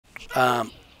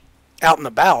out and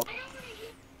about.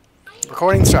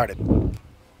 Recording started.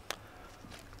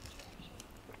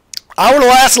 I would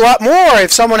have lasted a lot more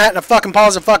if someone hadn't fucking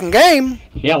paused the fucking game.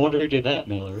 Yeah, I wonder who did that,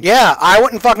 Miller. Yeah, I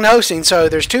wasn't fucking hosting, so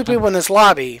there's two people in this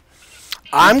lobby.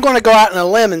 I'm going to go out on a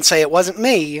limb and say it wasn't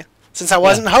me, since I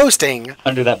wasn't hosting.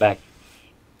 Undo that back.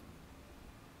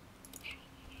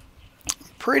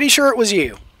 Pretty sure it was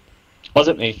you.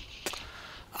 Wasn't me.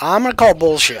 I'm going to call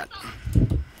bullshit.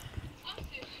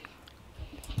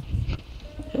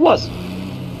 It was.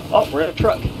 Oh, we're in a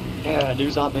truck. Yeah, new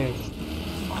zombies.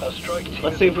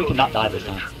 Let's see if we can not die this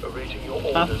time.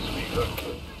 Huh?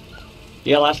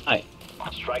 Yeah, last night.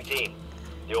 Strike team.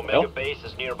 The Omega base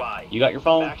is nearby. You got your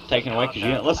phone taken away because you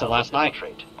didn't listen last night.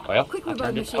 Well, I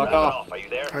turned it the fuck off. Are you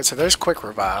there? Alright, so there's quick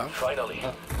revive. Finally,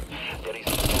 there is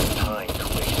no time to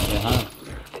waste. Uh-huh.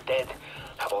 The dead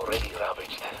have already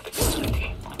ravaged the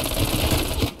city.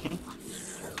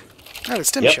 Oh, the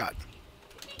stim shot.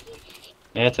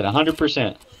 Yeah, it's at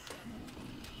 100%.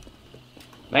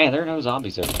 Man, there are no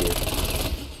zombies over here.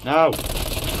 No.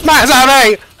 My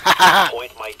zombie!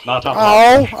 Point my team. Not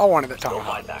Oh, I wanted the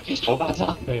tomahawk.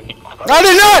 zombie. I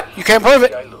did not! You can't prove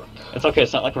it! It's okay,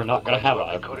 it's not like we're not gonna have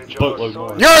a boatload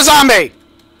more. You're a zombie!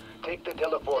 Take the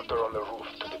teleporter on the roof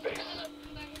to the base.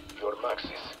 Your Maxis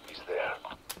is there.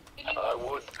 I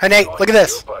would. Hey Nate, look at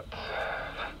this. But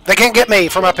They can't get me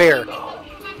from up here.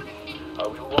 I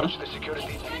will watch the security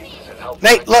feeds and help.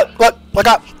 Nate, look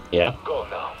up. Yeah. Go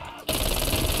now.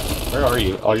 Where are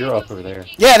you? Oh, you're up over there.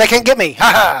 Yeah, they can't get me.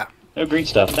 Haha. No green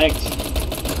stuff, thanks.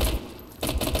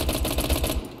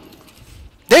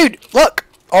 Dude, look.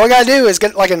 All we gotta do is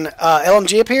get like an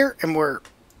LMG up here, and we're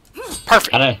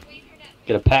perfect. I know.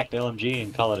 Get a packed LMG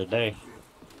and call it a day.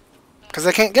 Because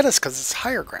they can't get us because it's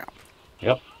higher ground.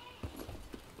 Yep.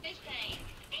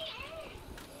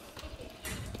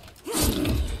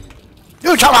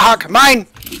 Yo, tomahawk, mine!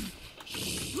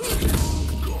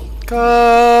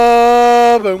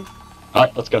 Kaboom.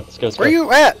 Alright, let's go. Let's go. Let's Where go.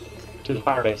 you at? To the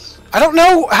fire base. I don't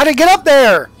know how to get up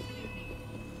there.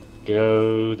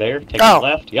 Go there. Take Oh. it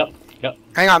left. Yep. Yep.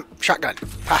 Hang on, shotgun.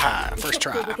 Haha, first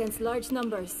try. Against large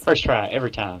numbers. First try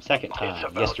every time. Second It's time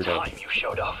about yesterday. time you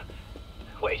showed up.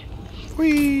 Wait.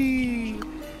 Whee.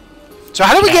 So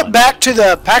how do we get back to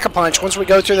the Pack-a-Punch once we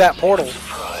go through that portal?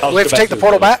 Oh, Do we have to take the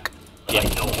portal back? Yeah. I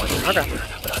know why you're Okay. here,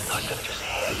 but I'm not gonna just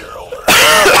hand her over.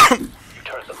 You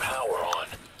turn the power on.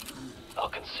 I'll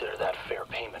consider that fair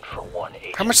payment for one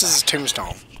agent. How much is this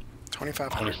tombstone?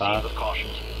 2,500. 25. Proceed with caution.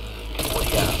 What do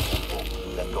you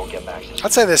have? Then go get Max's.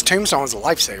 I'd say this tombstone is a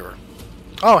lifesaver.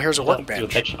 Oh, here's a Do a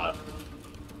workbench. headshot.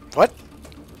 What?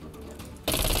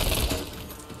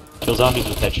 Kill zombies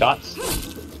with headshots.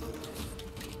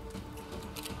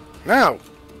 No.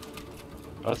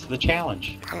 What's the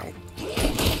challenge? I don't.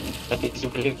 That is a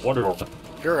big wonder weapon.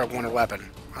 You're a wonder weapon.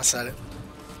 I said it.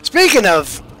 Speaking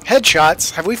of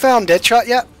headshots, have we found Deadshot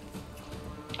yet?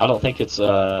 I don't think it's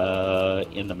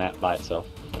in the map by itself.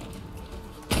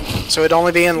 So it'd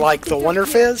only be in like the Wonder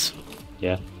Fizz?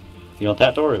 Yeah. You want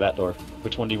that door or that door?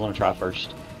 Which one do you want to try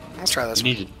first? Let's try this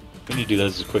We one. need to do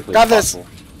those as quickly Got as this. possible.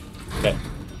 Okay.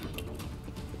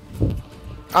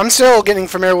 I'm still getting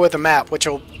familiar with the map, which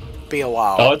will be a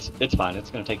while. Oh, it's fine. It's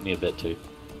gonna take me a bit too.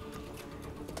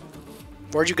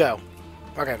 Where'd you go?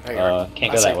 Okay, there you are.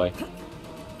 Can't I go see. that way.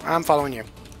 I'm following you.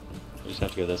 We just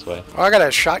have to go this way. Oh, I got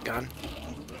a shotgun.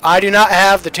 I do not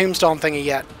have the tombstone thingy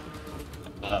yet.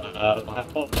 Take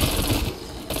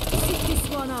this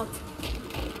one out.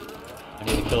 I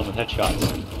need to kill him with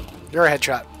headshots. You're a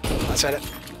headshot. I said it.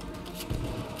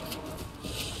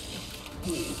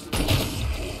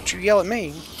 Don't you yell at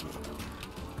me.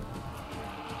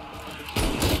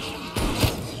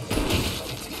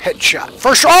 Headshot.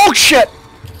 First. Oh shit!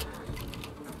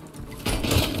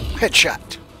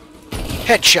 Headshot.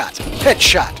 Headshot.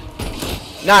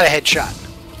 Headshot. Not a headshot.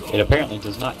 It apparently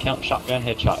does not count shotgun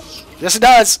headshots. Yes, it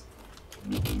does.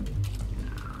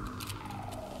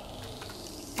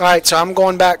 Alright, so I'm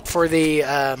going back for the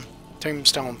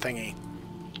tombstone thingy.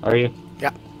 Are you?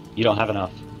 Yeah. You don't have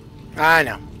enough. I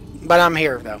know. But I'm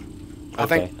here, though. I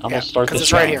Okay, think. I'm gonna start because this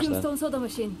it's right challenge here. then. Tombstone soda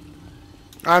machine.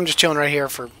 I'm just chilling right here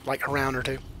for like a round or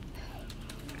two.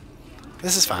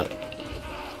 This is fine.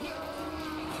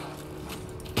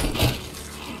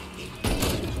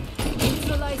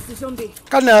 Neutralize the zombie.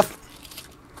 Got enough.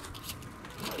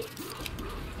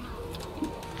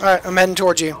 Alright, I'm heading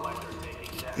towards you.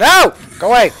 No! Go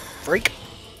away, freak.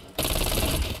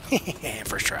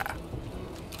 First try.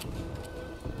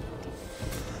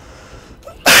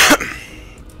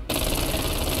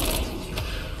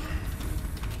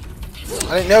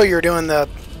 I didn't know you were doing the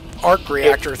arc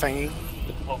reactor thingy.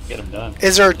 It won't get them done.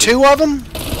 Is there two of them?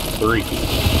 3.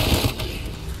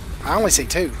 I only see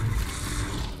 2.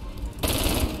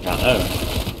 I know.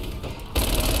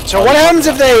 So what happens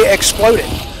if they exploded?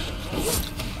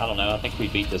 I don't know. I think we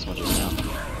beat this one just now.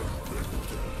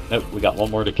 Nope, we got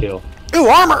one more to kill. Ooh,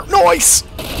 armor! Nice!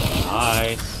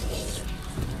 Nice.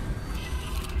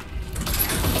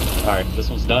 Alright, this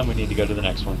one's done. We need to go to the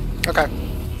next one. Okay.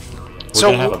 We're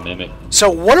So gonna have a mimic. So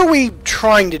what are we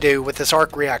trying to do with this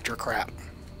arc reactor crap?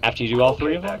 After you do all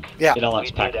 3 of them, Yeah. it unlocks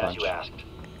We Pack did as Punch. you asked.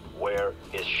 Where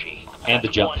is she? And the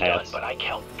That's jump one done, pads. but I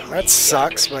count 3 That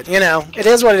sucks, reactors. but you know, it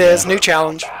is what it is. New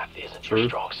challenge. Math isn't your True.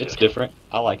 strong It's suit. different.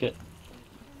 I like it.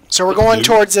 So we're going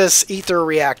towards this ether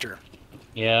reactor.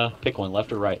 Yeah, pick one,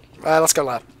 left or right. Let's go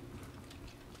left.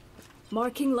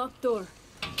 Marking locked door.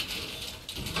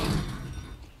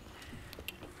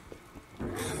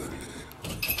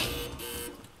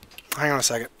 Hang on a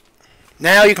second.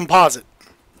 Now you can pause it.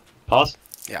 Pause?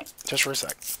 Yeah, just for a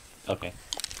sec. Okay.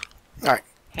 Alright,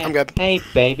 I'm good. Hey,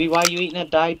 baby, why are you eating a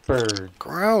diaper?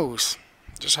 Gross.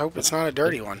 Just hope it's not a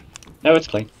dirty one. No, it's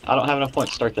clean. I don't have enough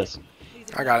points to start this.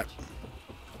 I got it.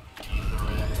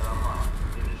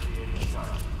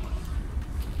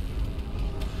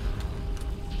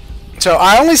 So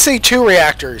I only see 2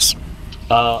 reactors.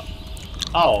 Oh.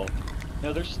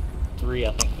 No, there's 3,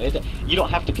 I think. You don't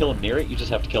have to kill them near it, you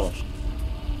just have to kill them.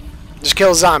 Just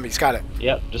kill zombies, got it.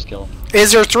 Yep, just kill them.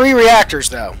 Is there 3 reactors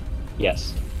though?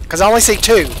 Yes. Because I only see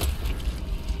 2.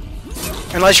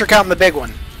 Unless you're counting the big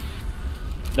one.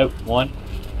 Nope, 1.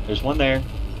 There's one there.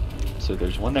 So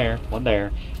there's one there, one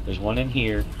there. There's one in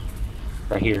here.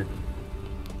 Right here.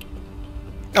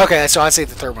 Okay, so I see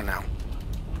the 3rd one now.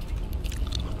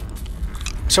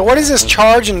 So what is this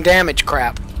charge and damage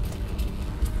crap?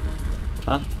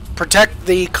 Huh? Protect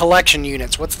the collection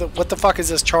units. What the fuck is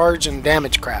this charge and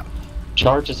damage crap?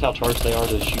 Charge is how charged they are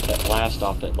to shoot that blast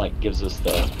off that like gives us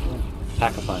the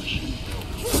Pack-a-Punch.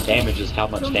 Damage is how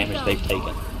much damage they've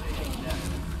taken.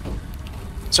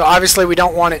 So obviously we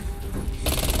don't want it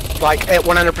like at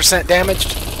 100%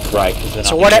 damaged. Right, because then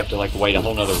So you what have to like wait a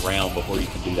whole nother round before you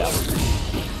can do that one.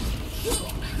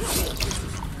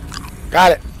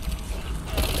 Got it.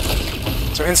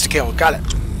 So insta-kill. Got it.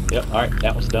 Yep, alright,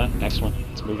 that one's done. Next one.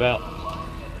 Let's move out.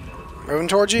 Moving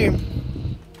towards you.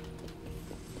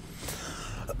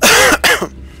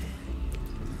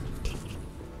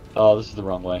 Oh, this is the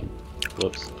wrong way.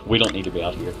 Whoops. We don't need to be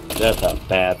out here. That's a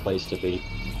bad place to be.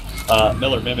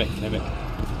 Miller, mimic.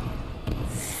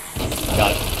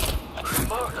 Got it.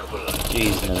 Remarkable.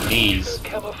 Jeez, no knees.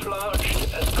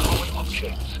 Camouflaged as common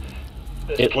objects.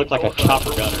 It looked like a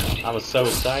chopper gunner. I was so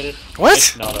excited. What?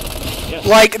 It's not a... Yes.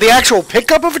 Like the actual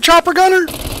pickup of a chopper gunner?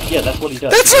 Yeah, that's what he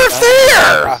does. That's He not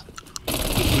fair!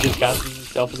 He disguises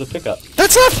himself as a pickup.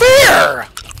 That's not fair!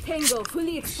 Tango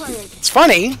fully expired. It's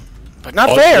funny, but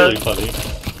not Oh, fair. it's really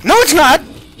funny. No, it's not.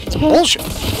 It's bullshit.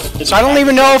 So I don't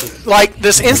even know if like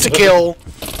this insta-kill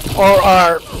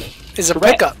or is a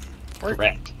Correct. pickup.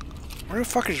 Correct. Where the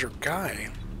fuck is your guy?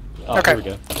 Oh, Okay. Here we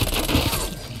go.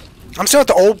 I'm still at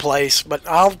the old place, but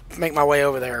I'll make my way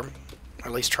over there. Or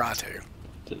at least try to. Is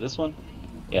it this one?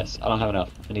 Yes, I don't have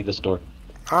enough. I need this door.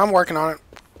 I'm working on it.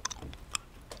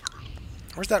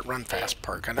 Where's that run fast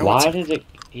perk? I know Why it's... did it...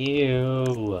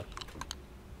 Ew.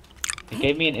 It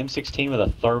gave me an M16 with a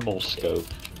thermal scope.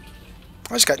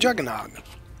 I just got Juggernog.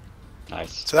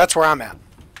 Nice. So that's where I'm at.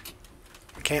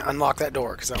 I can't unlock that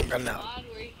door because I don't got enough.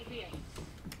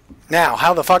 Now,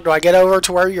 how the fuck do I get over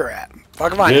to where you're at?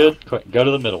 Fuck if I know. Good. Quick, go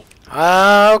to the middle.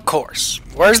 Of course.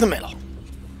 Where's the middle?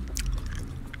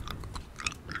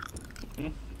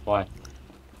 Why?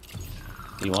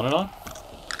 Do you want it on?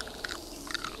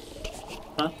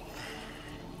 Huh?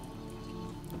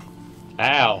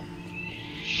 Ow.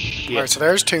 Shit. Alright, so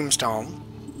there's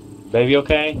Tombstone. Baby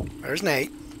okay? There's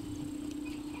Nate.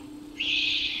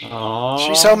 Aww.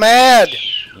 She's so mad!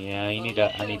 Yeah, you need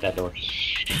that. I need that door.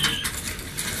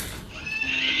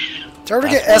 Did you ever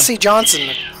get Essie Johnson?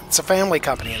 It's a family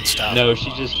company and stuff. No,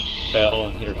 she just fell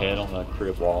and hit her head on the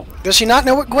crib wall. Does she not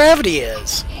know what gravity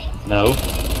is? No.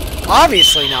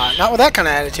 Obviously not. Not with that kind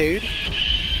of attitude.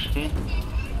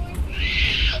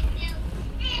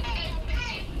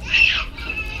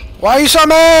 Why are you so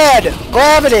mad?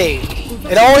 Gravity!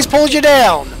 It always pulls you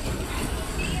down.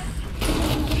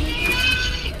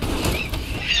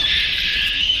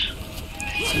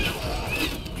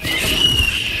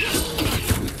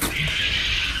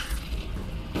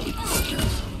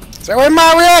 Stay away from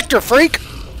my reactor, freak!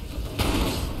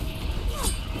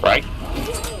 Right?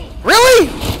 Really?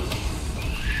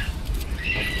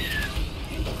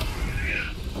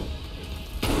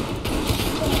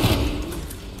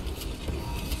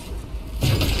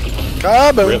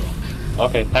 Kaboom. Rip.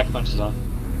 Okay, Pack Punch is on.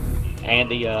 And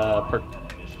the perk.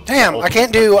 Damn, I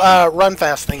can't do run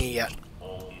fast thingy yet.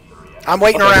 I'm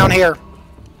waiting Okay. around here.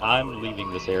 I'm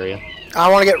leaving this area. I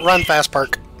want to get run fast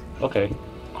perk. Okay.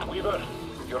 Weaver,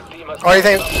 your team has What do you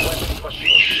think? found a weapons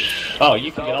machine. Oh,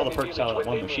 you can get all the perks out of that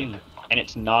one machine, and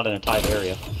it's not in a tight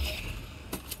area.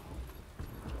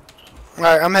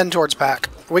 Alright, I'm heading towards pack.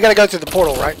 We gotta go through the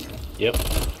portal, right? Yep.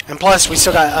 And plus, we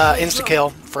still got insta-kill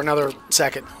for another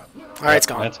second. Alright, it's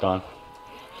gone. That's gone.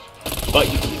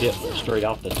 But you can dip straight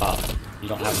off the top. You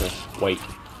don't have to wait.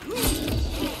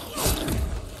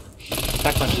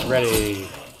 Pack punch is ready.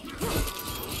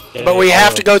 But we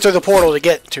have to go through the portal to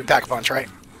get to pack punch, right?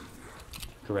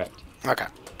 Correct. Okay.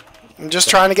 I'm just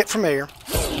trying to get familiar.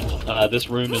 This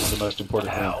room is the most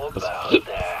important How room. about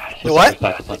that? The what?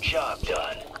 Pack Got the punch. job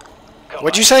done. Come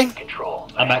What'd you on, say? Control.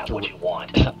 I'm I at have to what you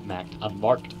want.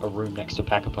 marked a room next to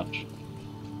Pack a Punch.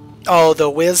 Oh, the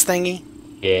whiz thingy?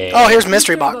 Yeah. Oh, here's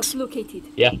mystery Mystery box. located.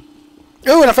 Yeah.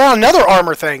 Ooh, and I found another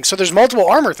armor thing. So there's multiple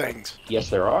armor things. Yes,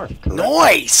 there are. Correct.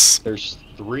 Nice! There's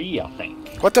 3, I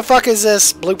think. What the fuck is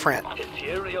this blueprint?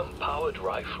 Ethereum-powered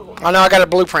rifle. Oh no, I got a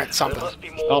blueprint There something. must be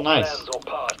more Oh, nice. plans or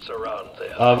parts around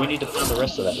there. We need to find the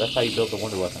rest of that. That's how you build the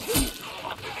wonder weapon. You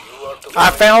are to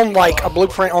I found like a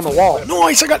blueprint on the wall.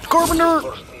 Nice, I got the carpenter!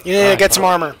 You need to get some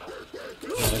armor.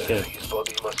 Okay. His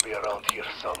body must be around here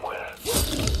somewhere.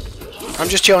 I'm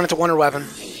just chilling at the wonder weapon.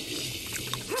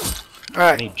 I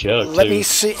Alright, need Jug, let too. me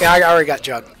see. Yeah, I already got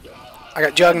Jug. I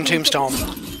got Jug and Tombstone.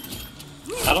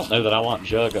 I don't know that I want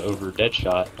Jug over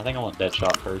Deadshot. I think I want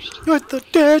Deadshot first. With the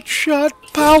dead shot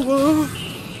power.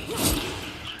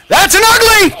 That's an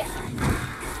ugly!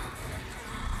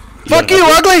 Fuck got an you,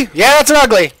 ugly? ugly! Yeah, that's an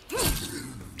ugly.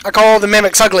 I call the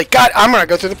mimics ugly. God, I'm gonna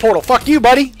go through the portal. Fuck you,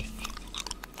 buddy.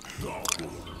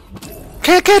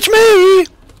 Can't catch me!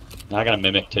 I got a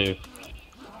Mimic, too.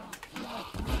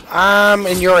 I'm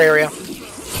in your area.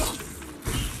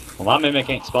 Well, my Mimic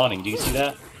ain't spawning. Do you see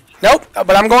that? Nope,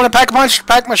 but I'm going to pack a punch,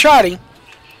 pack my shotty.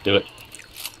 Do it.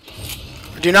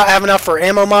 Do not have enough for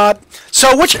ammo mod.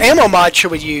 So which ammo mod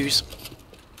should we use?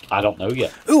 I don't know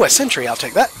yet. Ooh, a sentry. I'll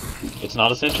take that. It's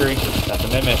not a sentry. That's a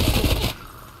Mimic.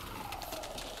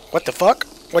 What the fuck?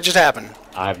 What just happened?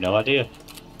 I have no idea.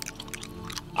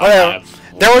 Whatever.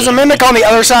 There was a mimic on the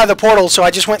other side of the portal, so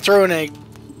I just went through and they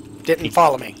didn't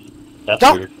follow me. That's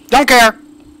weird. Don't care.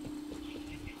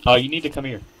 Oh, you need to come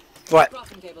here. What?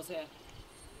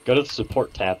 Go to the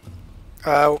support tab.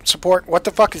 Support. What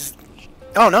the fuck is?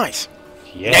 Oh, nice.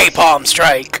 Yes. Napalm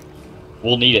strike.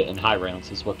 We'll need it in high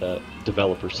rounds, is what the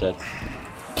developer said.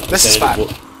 This is fine.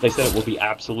 They said it will be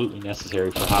absolutely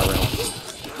necessary for high rounds.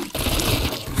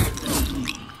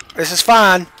 This is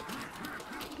fine.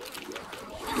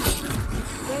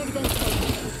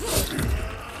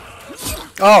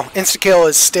 Oh, insta-kill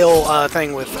is still a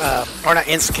thing with, or not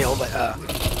insta-kill, but,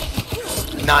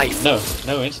 knife. No,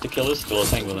 insta-kill is still a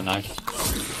thing with a knife.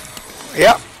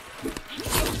 Yep.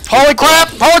 Holy crap!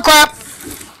 Holy crap!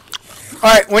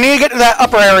 Alright, we need to get to that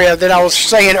upper area that I was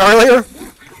saying earlier.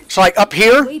 It's like up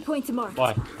here. Waypoint marked.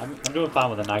 Why? I'm doing fine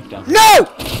with a knife down here. No!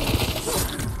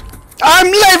 I'm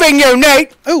leaving you,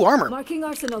 Nate! Ooh, armor. Marking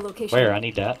arsenal location. Where? I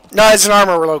need that. No, it's an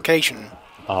armor location.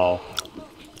 Oh.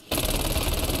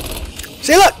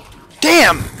 See, look!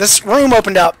 Damn! This room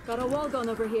opened up. Got a wall gun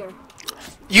over here.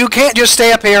 You can't just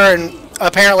stay up here and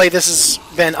apparently this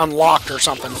has been unlocked or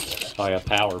something. Oh yeah,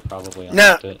 power probably. No,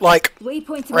 unlocked it. like,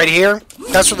 Waypoint right marked. here.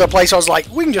 That's where the place I was like,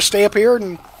 we can just stay up here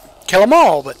and kill them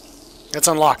all, but it's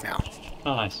unlocked now.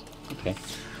 Oh, nice. Okay.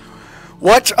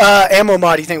 What ammo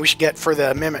mod do you think we should get for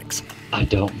the mimics? I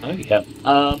don't know yet.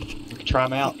 We can try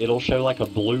them out. It'll show like a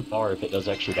blue bar if it does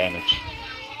extra damage.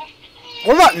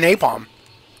 What about napalm?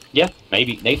 Yeah,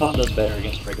 maybe. Napalm does better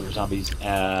against regular zombies.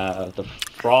 The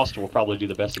Frost will probably do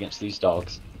the best against these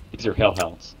dogs. These are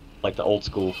hellhounds, like the old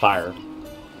school fire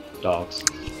dogs.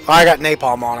 I got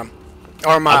napalm on them.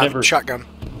 Or my never- shotgun.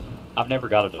 I've never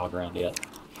got a dog around yet.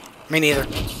 Me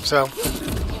neither. So,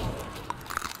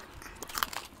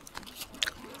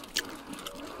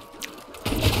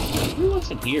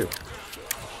 What's in here?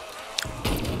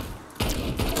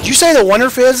 did you say the Wonder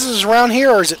Fizz is around here,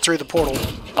 or is it through the portal?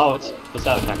 Oh, it's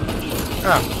beside a pack of punch.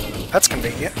 Oh, that's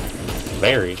convenient.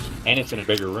 Very. And it's in a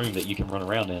bigger room that you can run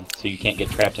around in, so you can't get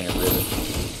trapped in it really.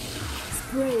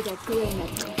 Spray that gray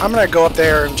metal. I'm gonna go up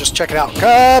there and just check it out.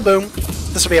 Kaboom!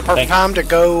 This will be a perfect Thanks. time to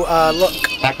go look.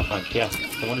 Pack a punch, yeah.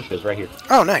 The Wonder Fizz right here.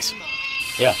 Oh, nice.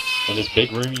 Yeah. In this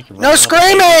big room you can run No around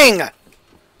screaming!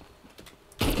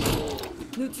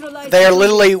 Neutralize. They are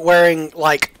literally wearing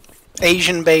like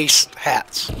Asian-based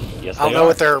hats. Yes, I don't they know are.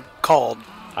 what they're called,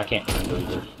 I can't remember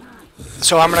either.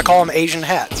 so I'm gonna call them Asian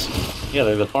hats. Yeah,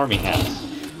 they're the farming hats.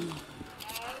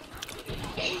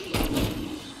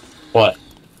 What?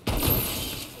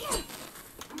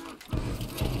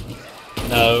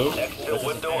 No. Exit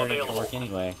window It available. work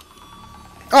anyway.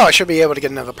 Oh, I should be able to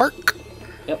get another perk.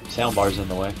 Yep, soundbar's in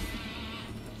the way.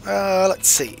 Let's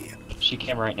see. She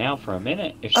can right now for a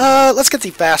minute. If she, Let's get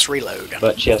the fast reload.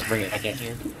 but she has to bring it back in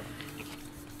here.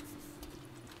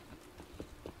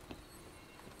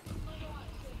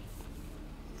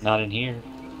 Not in here.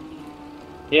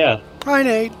 Yeah. Hi,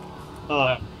 Nate.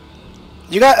 Uh,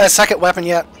 You got a second weapon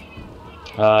yet?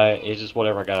 it's just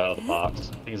whatever I got out of the box.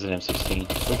 I think it's an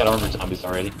M16. We got armored zombies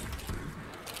already.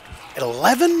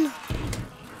 11?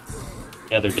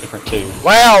 Yeah, they're different too.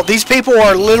 Wow, these people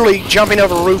are literally jumping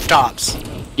over rooftops.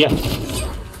 Yeah.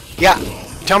 Yeah.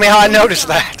 Tell me how I noticed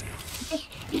that.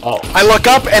 Oh. I look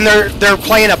up and they're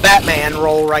playing a Batman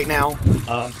role right now.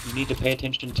 You need to pay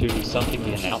attention to something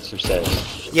the announcer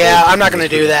says. Yeah, I'm not gonna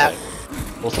do that.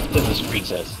 Well, something the screen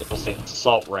says. It'll say it's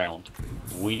assault round.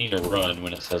 We need to run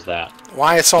when it says that.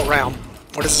 Why assault round?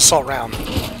 What is assault round?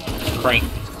 Crank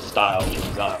style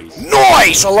zombies.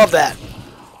 Nice! I love that.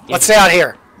 Let's stay out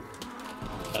here.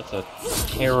 That's a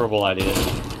terrible idea.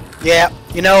 Yeah,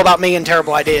 you know about me and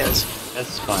terrible ideas.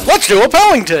 That's fine. Let's do a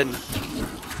Pellington!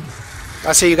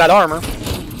 I see you got armor.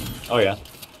 Oh yeah.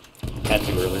 Had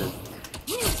to earlier.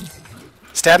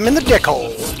 Stab him in the dick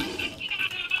hole.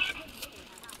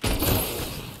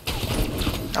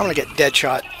 I'm gonna get dead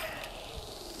shot.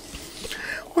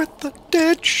 With the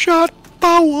dead shot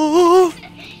power.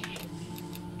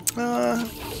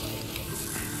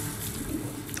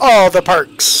 Oh, the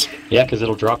perks. Yeah, because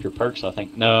it'll drop your perks, I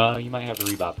think. No, you might have to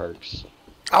rebuy perks.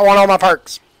 I want all my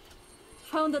perks.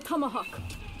 Found the tomahawk.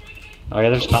 Oh yeah,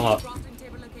 there's time up.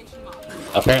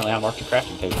 Apparently I marked the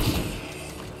crafting table.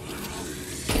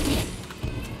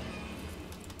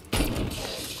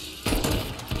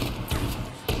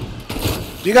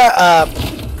 You got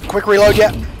quick reload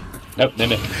yet? Nope,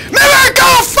 mimic. Mimic!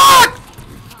 Oh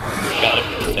fuck!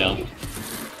 Got it. Down.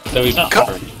 So he's not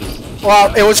hard. He's,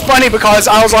 Well, it was funny because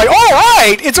I was like, all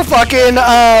right, it's a fucking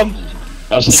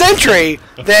sentry.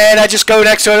 Then I just go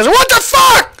next to it and I was like, what the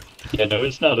fuck? Yeah, no,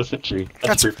 it's not a sentry.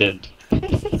 That's pretend.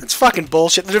 That's fucking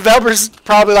bullshit. The developers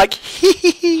probably like, hee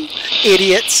hee hee,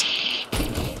 idiots.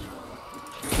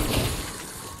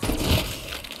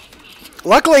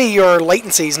 Luckily, your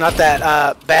latency is not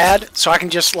that bad, so I can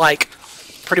just like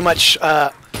pretty much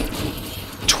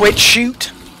twitch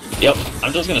shoot. Yep,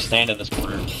 I'm just gonna stand in this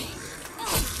corner.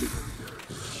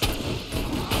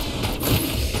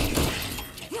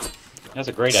 That's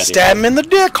a great idea. Stab him in the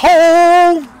dick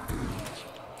hole.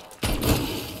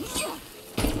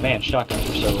 Man, shotguns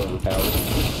are so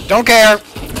overpowered. Don't care.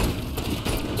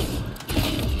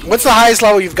 What's the highest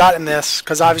level you've got in this?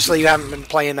 Because obviously you haven't been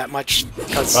playing that much.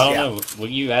 Cause, I don't yeah. know.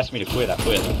 When you asked me to quit, I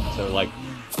quit. So, like,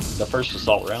 the first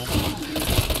assault round.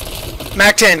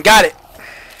 Mac 10, got it.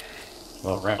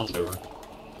 Well, round's over.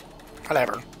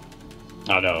 Whatever.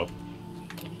 I know.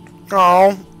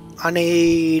 Oh, I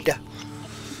need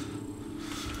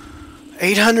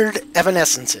 800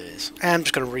 evanescences. And I'm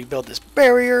just going to rebuild this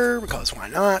barrier, because why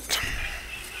not?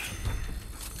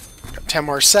 Got 10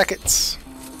 more seconds.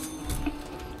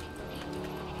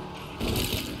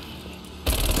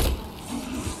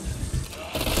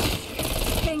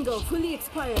 Tango fully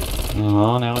expired.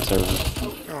 Oh, now it's over.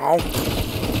 Oh.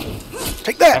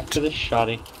 Take that. After this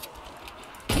shoddy.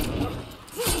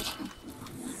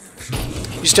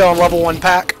 You still on level 1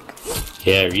 pack?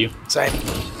 Yeah, are you? Same.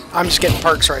 I'm just getting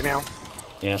perks right now.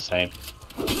 Yeah, same.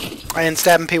 And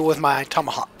stabbing people with my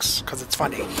tomahawks, because it's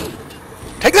funny.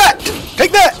 Take that!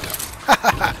 Take that!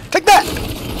 Take that!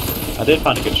 I did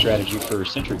find a good strategy for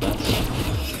sentry guns.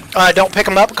 Don't pick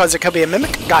them up because it could be a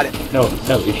mimic. Got it. No,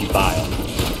 if you buy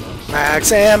them.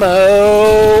 Max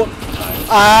ammo.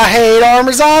 I hate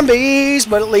armor zombies,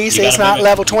 but at least You it's got a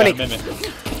not mimic. level You got a 20.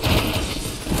 mimic.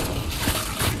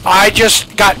 I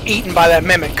just got eaten by that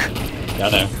mimic. I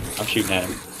know. I'm shooting at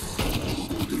him.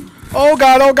 Oh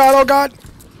god, oh god, oh god.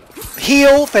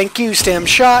 Heal. Thank you, stem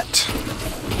shot.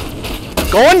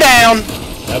 Going down.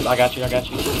 Nope, I got you, I got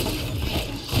you.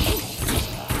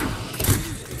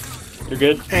 You're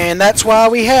good? And that's why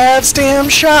we have stem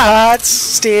shots.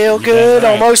 Still You good,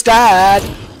 damn right. almost died.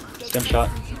 Stem shot.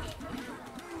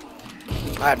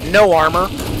 I have no armor.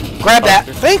 Grab that.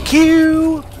 Thank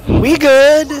you. We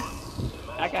good.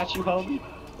 I got you, homie.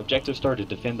 Objective started.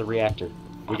 Defend the reactor.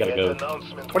 We gotta go.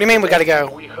 What do you mean we gotta go?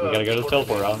 We gotta go to the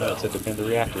teleport. I don't know. It said defend the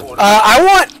reactor. I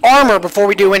want armor before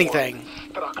we do anything.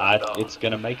 It's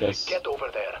gonna make us. Get over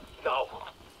there now.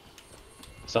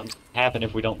 Something happen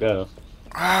if we don't go.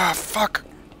 Ah, fuck.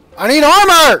 I need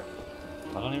armor!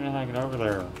 I don't even know how to get over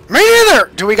there. Me neither!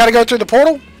 Do we gotta go through the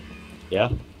portal? Yeah.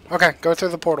 Okay, go through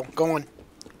the portal. Go on.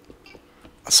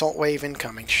 Assault wave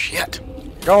incoming. Shit.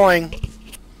 Going.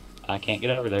 I can't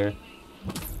get over there.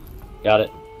 Got it.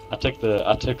 I took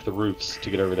the roofs to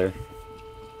get over there.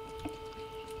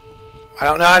 I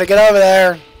don't know how to get over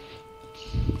there.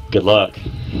 Good luck.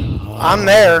 I'm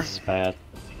there. This is bad.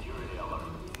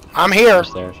 I'm here.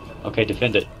 Almost there. Okay,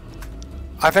 defend it.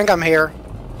 I think I'm here.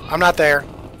 I'm not there.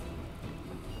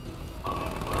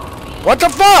 What the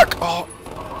fuck? Oh.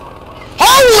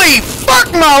 Holy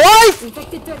fuck my life!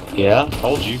 Infected threat. Yeah,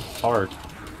 told you. Hard.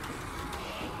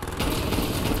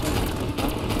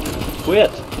 Quit.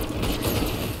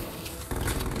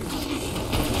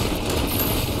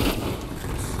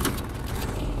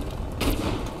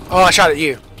 Oh, I shot at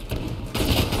you.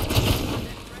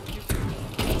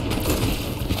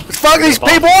 Let's fuck these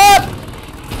people up!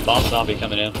 Boss zombie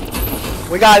coming in.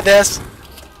 We got this.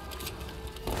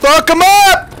 Fuck them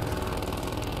up!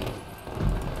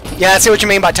 Yeah, I see what you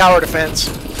mean by tower defense.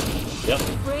 Yep.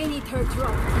 Brain eater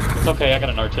drop. It's okay, I got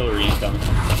an artillery incoming.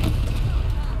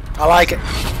 I like it.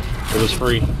 It was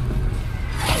free.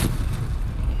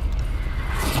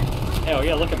 Hell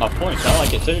yeah, look at my points. I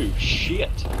like it too. Shit.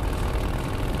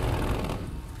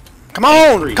 Come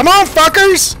on! Come on,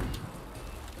 fuckers!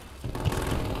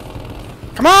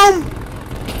 Come on!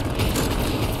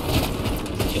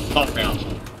 Assault round.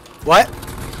 What?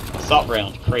 Assault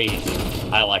round. Crazy.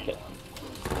 I like it.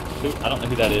 I don't know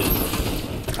who that is.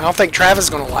 I don't think Travis is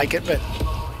gonna like it, but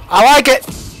I like it!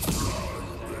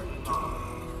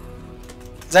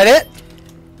 Is that it?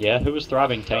 Yeah, who was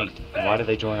Thriving Taint? And why did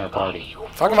they join our party?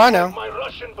 Fuck if I know. My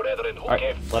Russian brethren who Alright,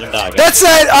 gave let him die, guys. That's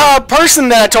that person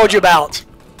that I told you about.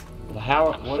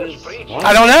 How? What is? What?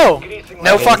 I don't know.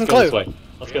 No Okay, fucking let's go this clue. way.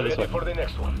 Let's go this way. for the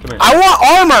next one. Come here. I want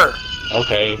armor!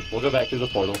 Okay, we'll go back through the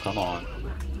portal. Come on.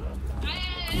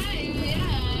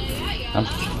 I'm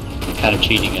kind of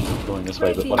cheating and going this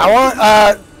way, but whatever.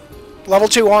 I want, level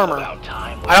 2 armor.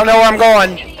 I don't know where I'm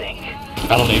going.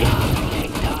 I don't need it.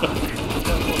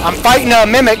 I'm fighting a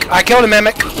mimic. I killed a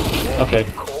mimic. Okay.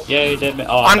 Yay, dead man.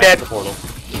 Oh, I'm back dead. to the portal.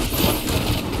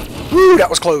 Woo, that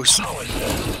was close.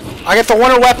 I get the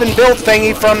wonder weapon build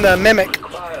thingy from the mimic.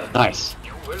 Nice.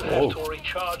 We'll Whoa. have to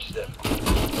recharge them.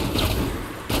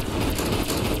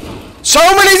 So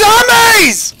many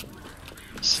zombies!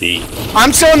 See.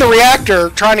 I'm still in the reactor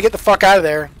trying to get the fuck out of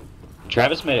there.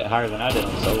 Travis made it higher than I did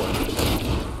on solo.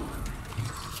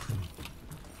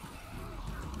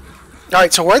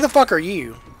 Alright, so where the fuck are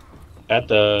you? At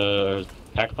the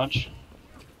pack punch.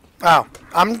 Oh,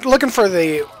 I'm looking for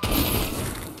the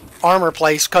armor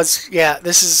place, because, yeah,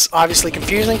 this is obviously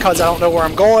confusing, because I don't know where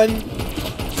I'm going.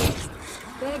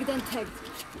 Bagged and tagged.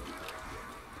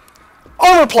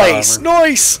 Armor place! Armor.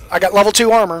 Nice! I got level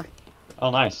 2 armor. Oh,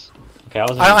 nice. Okay, I I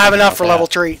don't have enough for level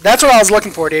 3. That's what I was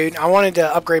looking for, dude. I wanted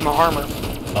to upgrade my armor.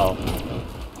 Oh.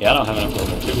 Yeah, I don't have enough for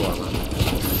level 2 armor.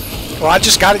 Well, I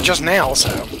just got it just now,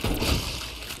 so...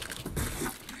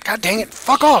 God dang it.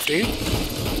 Fuck off, dude.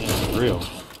 Yeah, for real.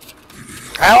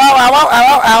 Ow, ow, ow, ow,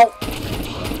 ow, ow, ow.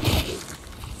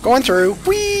 Going through.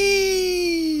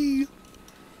 Whee!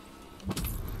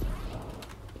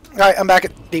 Alright, I'm back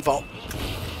at default.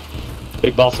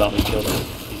 Big boss zombie killed him.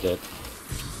 He's dead.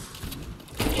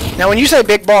 Now, when you say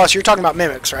big boss, you're talking about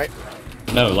mimics, right?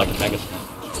 No, like a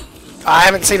megaton. I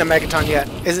haven't seen a Megaton yet.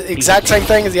 Is it the exact same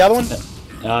thing as the other one?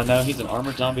 No, he's an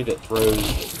armored zombie that throws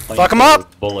Fuck 'em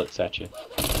up! bullets at you.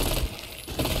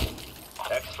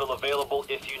 Exfil available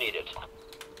if you need it.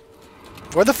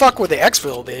 Where the fuck would the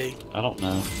exfil be? I don't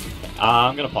know.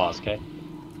 I'm gonna pause, okay?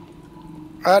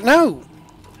 No.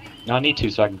 No, I need to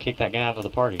so I can kick that guy out of the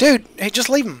party. Dude, hey, just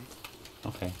leave him.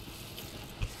 Okay.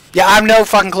 Yeah, I have no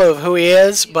fucking clue of who he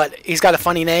is, but he's got a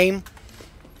funny name.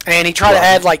 And he tried to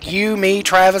add, like, you, me,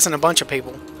 Travis, and a bunch of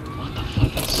people. What the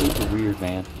fuck? That's super weird,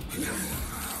 man.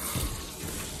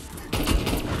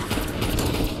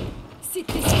 Sit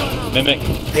this one out. Mimic.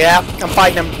 Yeah, I'm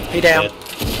fighting him. He down. Dead.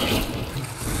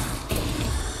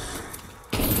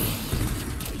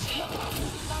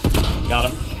 Got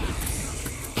him.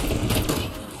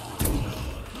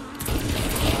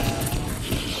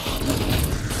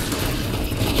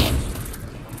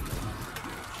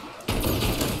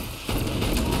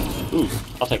 Ooh,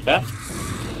 I'll take that.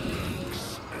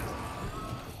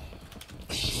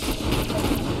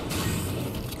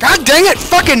 God dang it,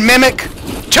 fucking mimic!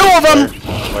 2 of them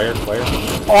Where?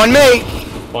 on me,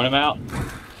 Point him out.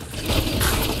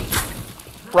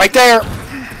 right there.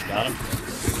 Got him.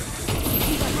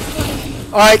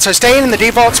 Alright, so staying in the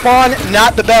default spawn,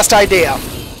 not the best idea.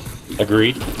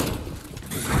 Agreed. Neutralize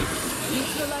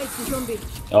the zombie.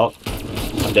 Oh,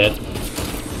 I'm dead.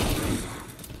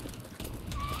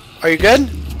 Are you good?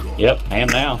 Yep, I am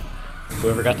now.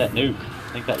 Whoever got that nuke.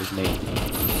 I think that was me.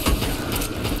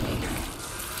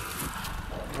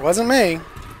 Wasn't me.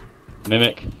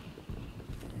 Mimic.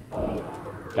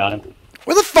 Got him.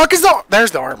 Where the fuck is the...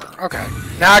 There's the armor. Okay.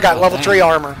 Now I got level 3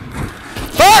 armor.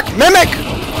 Fuck! Mimic!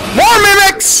 More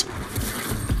mimics!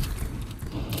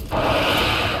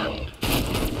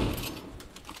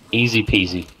 Easy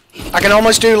peasy. I can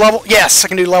almost do level... Yes, I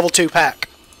can do level 2 pack.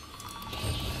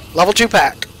 Level 2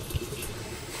 pack.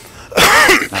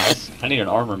 Nice. I need an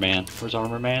armor man. Where's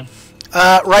armor man?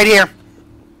 Right here.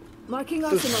 Marking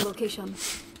arsenal location.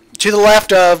 To the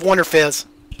left of Wonder Fizz.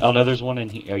 Oh no, there's one in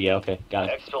here. Oh yeah, okay, got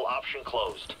it. Exfil option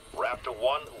closed. Raptor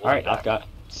 1. Alright, I've got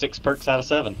 6 perks out of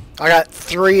 7. I got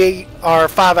 3 or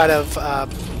 5 out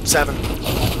of 7.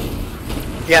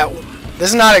 Yeah, this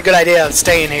is not a good idea,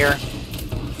 staying here.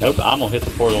 Nope, I'm gonna hit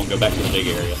the portal and go back to the big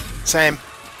area. Same.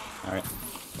 Alright,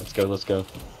 let's go, let's go.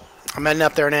 I'm heading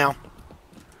up there now.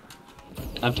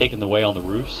 I'm taking the way on the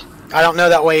roofs. I don't know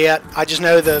that way yet. I just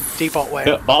know the default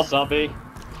way. Boss zombie!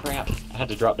 Crap, I had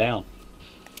to drop down.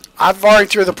 I've already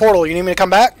through the portal. You need me to come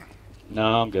back?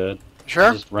 No, I'm good. Sure?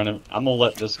 I'm just running. I'm gonna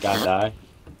let this guy die.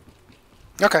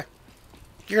 Okay.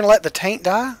 You're gonna let the taint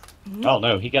die? Oh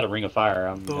no, he got a ring of fire.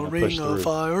 I'm The gonna ring push of through.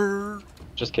 fire.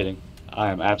 Just kidding. I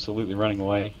am absolutely running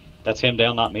away. That's him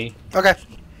down, not me. Okay.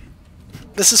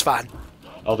 This is fine.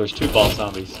 Oh, there's 2 boss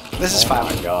zombies. This is Oh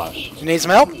fine. my gosh. You need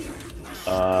some help?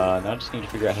 Now I just need to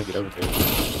figure out how to get over there.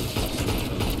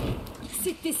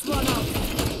 Sit this one out.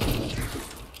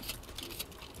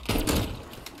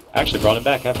 I actually brought him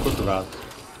back. I have quick revive.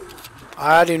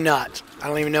 I do not. I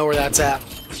don't even know where that's at.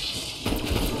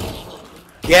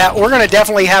 Yeah, we're gonna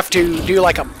definitely have to do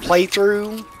like a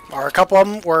playthrough or a couple of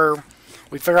them where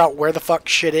we figure out where the fuck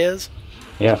shit is.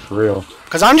 Yeah, for real.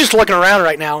 Cause I'm just looking around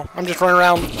right now. I'm just running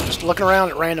around, just looking around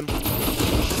at random.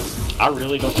 I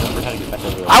really don't remember how to get back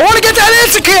over there. I want to get that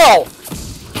insta kill.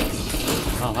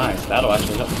 Oh, nice. That'll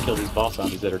actually help me kill these boss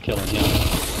zombies that are killing him.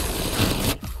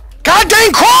 God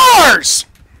dang crawlers!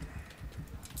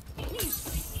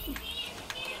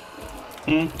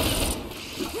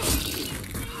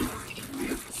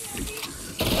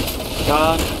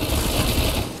 God.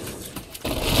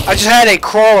 I just had a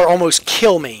crawler almost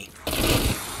kill me.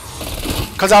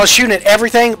 Because I was shooting at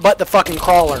everything but the fucking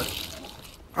crawler.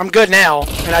 I'm good now,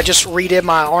 and I just redid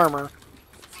my armor.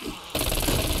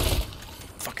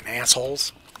 Fucking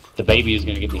assholes. The baby is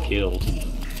gonna get me killed.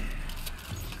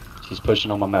 She's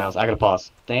pushing on my mouse. I gotta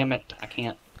pause. Damn it, I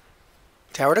can't.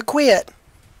 Tell her to quit.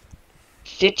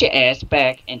 Sit your ass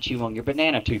back and chew on your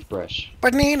banana toothbrush.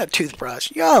 Banana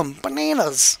toothbrush. Yum.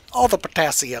 Bananas. All the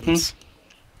potassiums.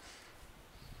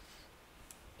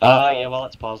 Yeah, well,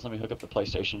 let's pause. Let me hook up the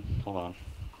PlayStation. Hold on.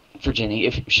 For Jenny,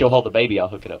 if she'll hold the baby, I'll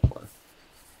hook it up for her.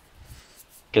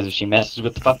 Because if she messes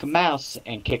with the fucking mouse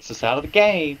and kicks us out of the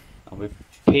game, I'll be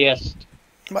pissed.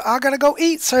 But I gotta go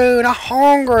eat soon. I'm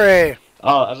hungry.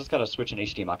 Oh, I just gotta switch an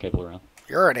HDMI cable around.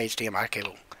 You're an HDMI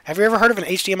cable. Have you ever heard of an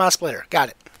HDMI splitter? Got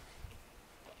it.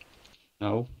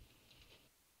 No.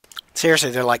 Seriously,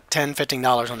 they're like $10,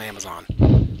 $15 on Amazon.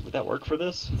 Would that work for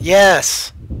this?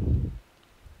 Yes.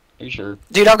 Are you sure?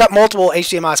 Dude, I've got multiple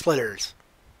HDMI splitters.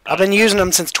 I've been using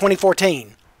them since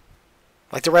 2014.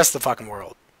 Like the rest of the fucking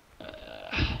world.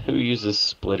 Who uses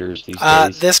splitters these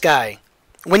days? This guy.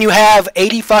 When you have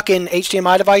 80 fucking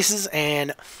HDMI devices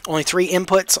and only 3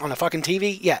 inputs on a fucking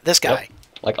TV, yeah, this guy. Yep.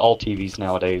 Like all TVs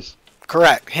nowadays.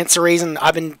 Correct. Hence the reason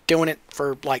I've been doing it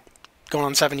for like going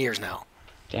on 7 years now.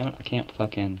 Damn it, I can't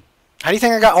fucking... How do you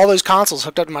think I got all those consoles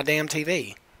hooked up to my damn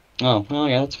TV? Oh, well,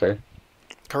 yeah, that's fair.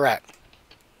 Correct.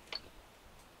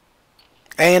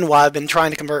 And why I've been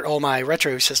trying to convert all my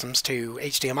retro systems to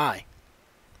HDMI.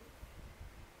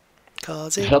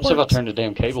 Cause It it helps if I works. turn the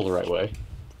damn cable the right way.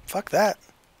 Fuck that.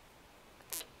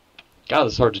 God,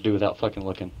 it's hard to do without fucking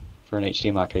looking for an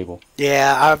HDMI cable.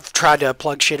 Yeah, I've tried to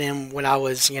plug shit in when I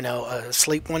was, you know,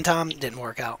 asleep one time. It didn't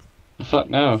work out. Fuck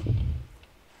no.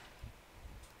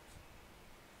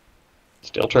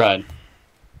 Still tried.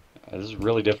 This is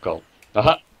really difficult.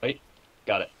 Aha! Wait.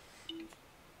 Got it.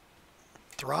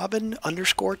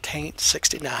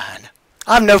 Throbbing_taint69.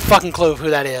 I have no fucking clue who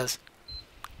that is.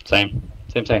 Same.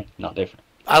 Same. Not different.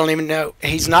 I don't even know.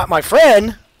 He's not my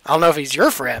friend. I don't know if he's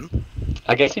your friend.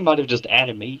 I guess he might have just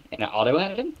added me and I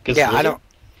auto-added him. Yeah, I don't...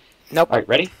 Nope. Alright,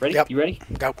 ready? Ready? Yep. You ready?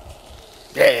 Go.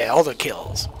 Yeah, all the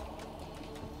kills.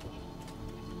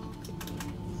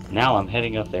 Now I'm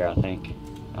heading up there, I think.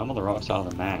 I'm on the wrong side of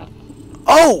the map.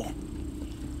 Oh!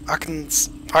 I can...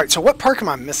 Alright, so what perk am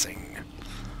I missing?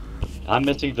 I'm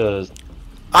missing the...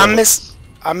 I'm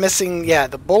missing, yeah,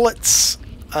 the bullets.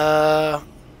 I'm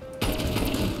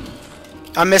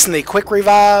missing the quick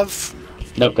revive.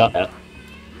 Nope, got that.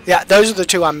 Yeah, those are the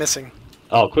 2 I'm missing.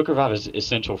 Oh, quick revive is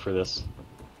essential for this.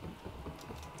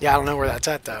 Yeah, I don't know where that's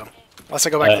at though. Unless I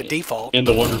go back to the default. In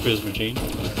the Wonder Fizz machine.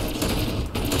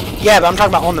 Yeah, but I'm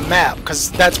talking about on the map,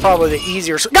 because that's probably the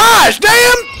easier... Gosh,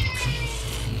 damn!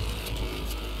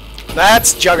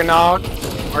 That's Juggernaut.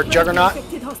 Or Juggernaut.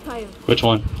 Detected hostile. Which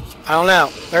one? I don't know.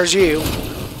 There's you.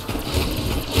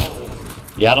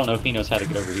 Yeah, I don't know if he knows how to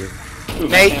get over here. Ooh,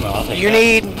 Nate, ammo, I'll take you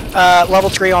that. need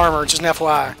level 3 armor, just an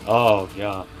FYI. Oh,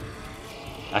 yeah.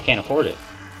 I can't afford it.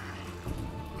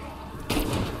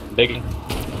 Biggie.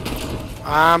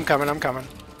 I'm coming, I'm coming.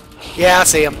 Yeah, I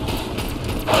see him.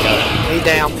 Got it. He's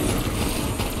down.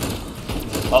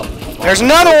 Oh. There's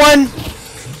another one!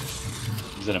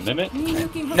 Is it a mimic? New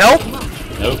looking Nope.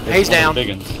 Nope. He's down. Big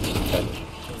ones. Okay.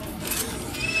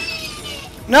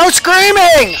 No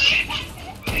screaming!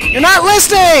 You're not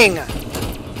listening!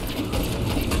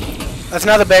 That's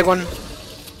another big one.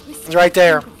 It's right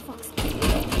there.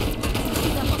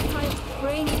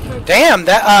 Damn,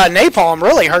 that napalm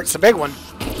really hurts the big one.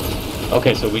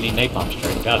 Okay, so we need napalm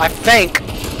straight. Got I it. think.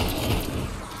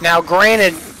 Now,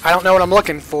 granted, I don't know what I'm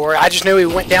looking for. I just knew he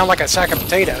went down like a sack of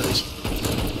potatoes.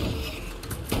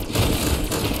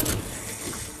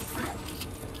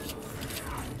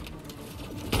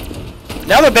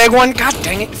 Another big one. God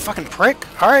dang it, you fucking prick.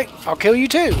 Alright, I'll kill you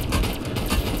too.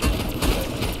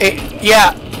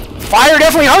 Yeah, fire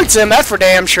definitely hurts him, that's for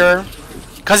damn sure.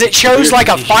 Because it shows like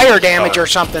a fire damage or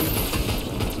something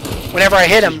whenever I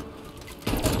hit him.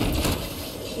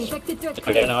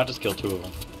 Okay, no, I just killed 2 of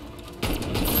them.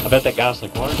 I bet that guy's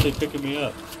like, why aren't they picking me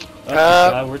up?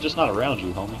 Guy, we're just not around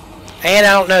you, homie. And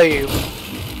I don't know you.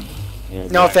 Yeah,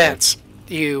 No exactly. offense,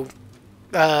 you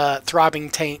throbbing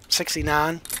taint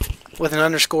 69 with an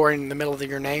underscore in the middle of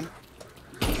your name.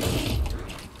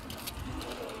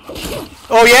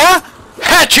 Oh yeah?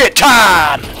 Hatchet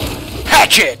time!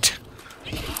 Hatchet!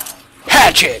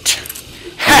 Hatchet!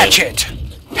 Hatchet!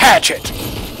 Hatchet!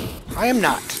 I am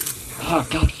not. Oh,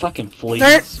 God, fucking fleas.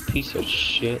 There- Piece of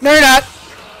shit. No, you're not.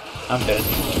 I'm dead.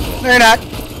 No, you're not.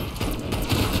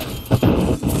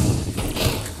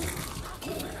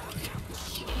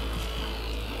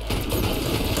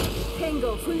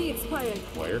 Tango fully expired.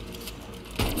 Where?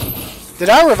 Did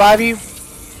I revive you?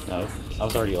 No, I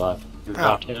was already alive. You're Oh.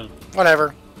 dropped him.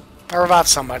 Whatever. I revived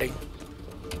somebody.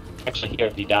 Actually, he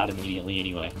already died immediately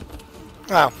anyway.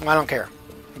 Oh, I don't care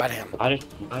about him. Why?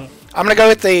 I'm gonna go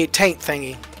with the taint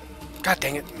thingy. God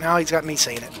dang it. Now he's got me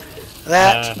saying it.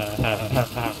 That.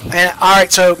 And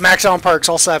alright, so max on perks,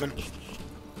 all 7.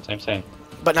 Same.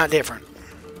 But not different.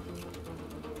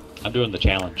 I'm doing the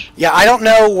challenge. Yeah, I don't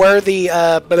know where the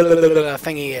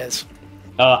thingy is.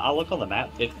 I'll look on the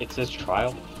map. It says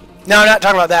trial. No, I'm not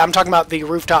talking about that. I'm talking about the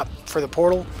rooftop for the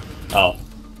portal. Oh.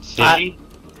 See?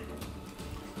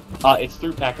 It's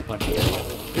through Pack-a-Punch area.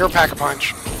 You're a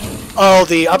Pack-a-Punch. Oh,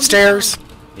 the upstairs?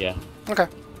 Yeah. Okay.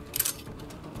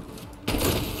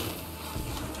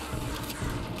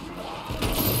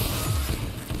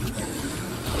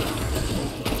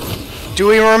 Do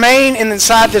we remain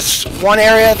inside this one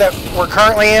area that we're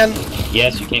currently in?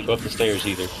 Yes, you can't go up the stairs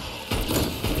either.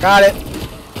 Got it.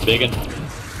 Biggin.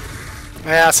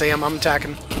 Yeah, I see him. I'm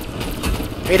attacking.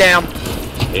 He down.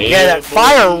 Yeah, that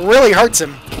fire really hurts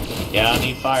him. Yeah, I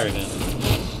need fire then.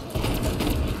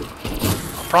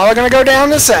 Probably gonna go down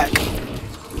in a sec.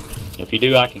 If you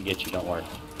do, I can get you, don't worry.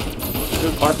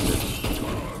 Good carpenter.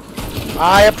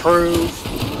 I approve.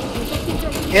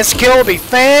 Insta-kill would be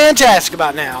fantastic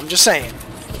about now. I'm just saying.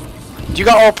 You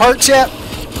got all perks yet?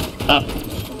 Huh?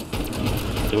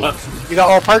 Do what? You got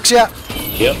all perks yet?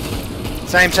 Yep.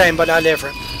 Same, but not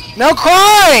different. No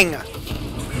crying!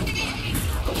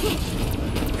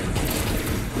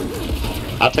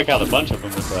 I took out a bunch of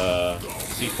them with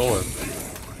C4.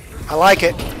 I like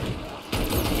it.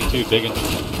 Me too, Biggin.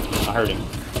 I heard him.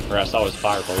 Or I saw his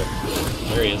fire bullet.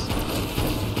 There he is.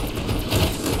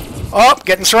 Oh,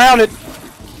 getting surrounded.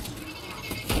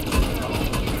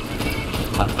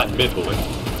 I'm big boy.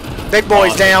 Big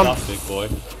boy's down. Off, big boy.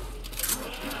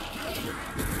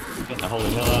 Getting the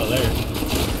holy hell out of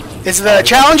there. Is the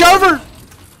challenge over?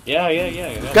 Yeah.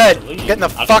 Good. Getting the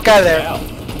fuck out of there.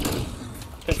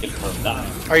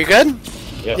 Are you good?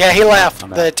 Yep. Yeah, he left. I'm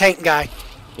The out. tank guy.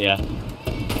 Yeah.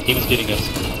 He was getting us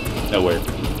nowhere.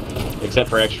 Except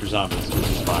for extra zombies, which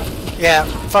is fine. Yeah,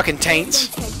 fucking taints.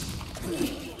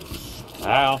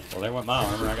 Ow. Well, there went my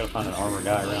armor. I gotta find an armor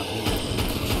guy around here.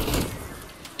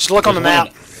 Just look on the There's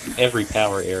one map. in every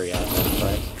power area, I think,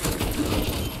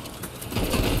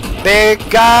 right? Big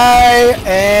guy,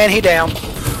 and he down.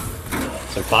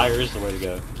 So fire is the way to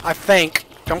go. I think.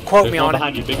 Don't quote There's me one on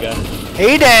behind you, big guy. it.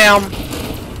 He down.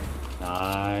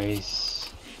 Nice.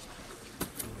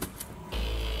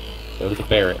 Go to the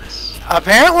barracks.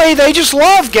 Apparently, they just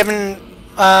love giving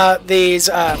these,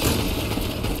 where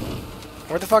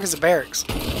the fuck is the barracks?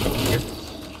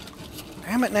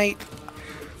 Damn it, Nate.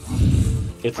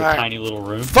 It's a Alright. tiny little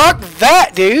room. Fuck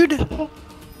that, dude!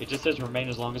 It just says remain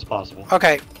as long as possible.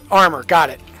 Okay, armor, got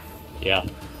it. Yeah.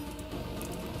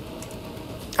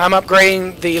 I'm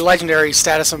upgrading the legendary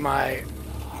status of my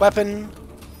weapon.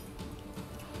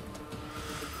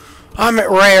 I'm at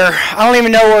rare. I don't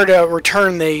even know where to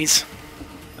return these.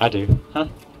 I do. Huh?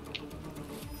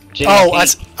 Oh,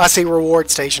 I see reward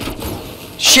station.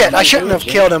 Shit, I shouldn't have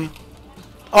killed him.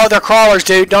 Oh, they're crawlers,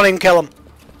 dude. Don't even kill them.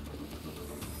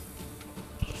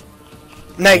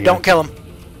 Nate, don't kill him.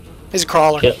 He's a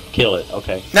crawler. Kill it.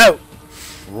 Okay. No.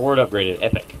 Reward upgraded.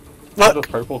 Epic. I have a Look.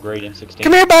 purple grade M16.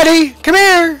 Come here, buddy. Come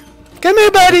here. Come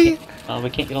here, buddy. We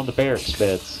can't get on the barracks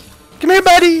beds. Come here,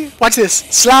 buddy. Watch this.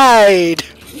 Slide.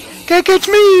 Can't catch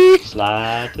me.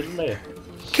 Slide to the left.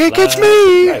 Can't Slide catch to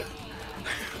me. the right.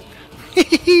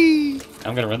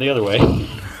 I'm gonna run the other way.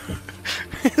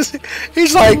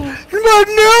 He's like, but no,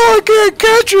 I can't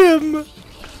catch him.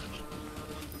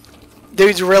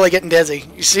 Dude's really getting dizzy.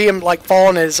 You see him like fall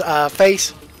on his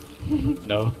face?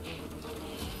 No.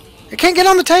 I can't get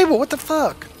on the table. What the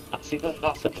fuck? I see that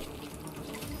awesome.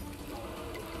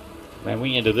 Man,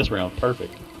 we ended this round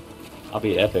perfect. I'll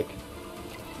be at epic.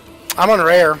 I'm on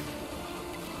rare.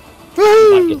 Might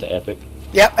Woo! get to epic.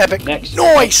 Yep, epic. Next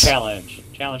Nice. challenge.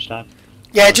 Challenge time.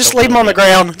 Yeah, just leave him on the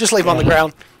ground. Just leave him on the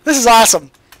ground. This is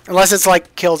awesome. Unless it's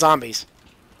like kill zombies.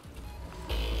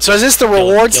 So is this the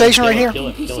reward station right here? Kill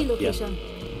it, kill PC it, yeah. location.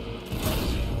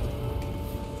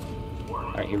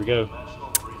 Alright, here we go.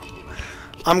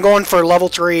 I'm going for level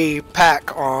 3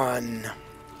 pack on.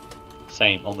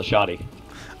 Same, on the shoddy.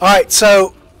 Alright,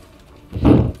 so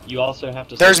You also have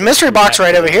to... there's select mystery your box pack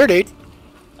right over code. here, dude.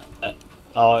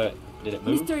 Oh, did it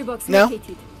move? Mystery box No.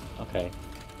 located. Okay.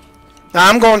 Now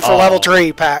I'm going for Oh. level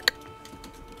 3 pack.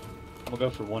 I'm gonna go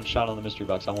for one shot on the mystery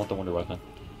box. I want the wonder weapon.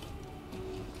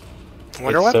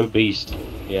 Wonder it's weapon? so beast.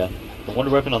 Yeah. The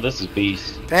wonder weapon on this is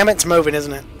beast. Damn it, it's moving,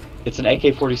 isn't it? It's an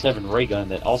AK-47 ray gun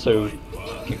that also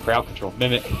can crowd control.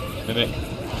 Mimic.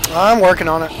 I'm working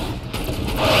on it.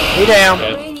 He down.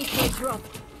 Okay. Rainy for drop.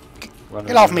 Run,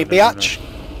 Get run, off run, me, run, run, biatch. run.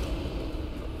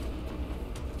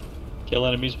 Kill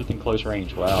enemies within close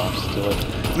range. Wow, I'm still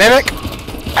at... Mimic.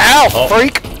 Ow, Oh.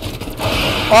 freak.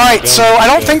 Alright, so I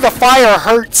don't think the fire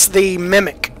hurts the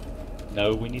mimic.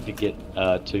 No, we need to get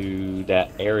to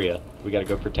that area. We gotta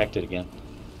go protect it again.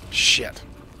 Shit.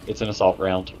 It's an assault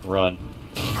round. Run.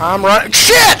 I'm running.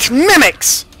 Shit!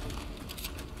 Mimics!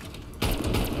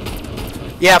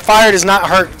 Yeah, fire does not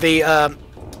hurt the,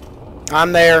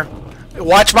 I'm there.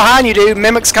 Watch behind you, dude.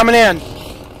 Mimics coming in.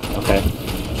 Okay.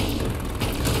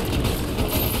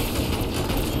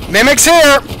 Mimics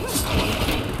here!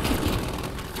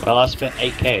 Well, I spent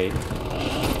 8K.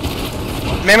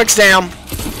 Mimics down.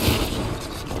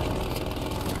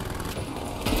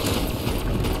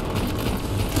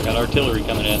 Got artillery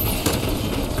coming in.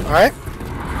 Alright.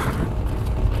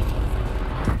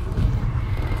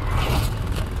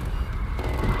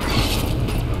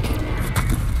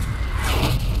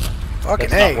 Fucking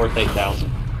That's hey. not worth 8,000.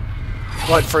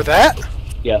 What, for that?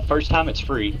 Yeah, first time it's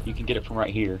free. You can get it from right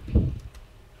here.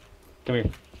 Come here.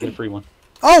 Get a free one.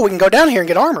 Oh, we can go down here and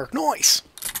get armor. Nice.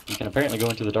 You can apparently go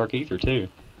into the Dark Ether, too.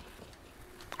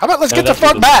 How about let's No, get the that's where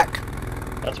fuck the-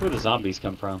 back? That's where the zombies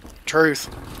come from. Truth.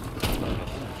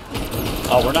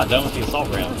 Oh, we're not done with the assault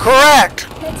round. Correct.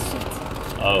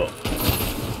 Headshot. Oh.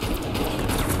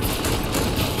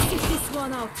 Sit this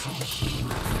one out.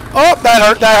 Oh, that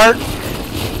hurt, that hurt.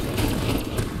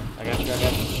 I got you.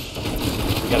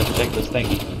 We gotta protect this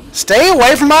thing. Stay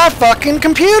away from my fucking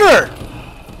computer.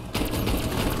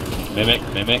 Mimic.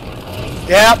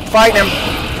 Yep, fighting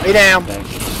him. Be down. Thanks.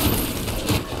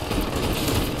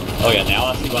 Oh yeah, now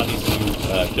I see why these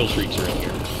new kill streaks are in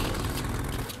here.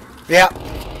 Yep.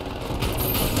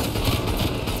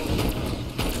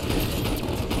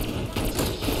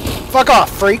 Fuck off,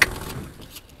 freak.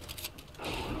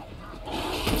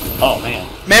 Oh man.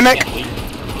 Mimic.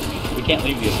 We can't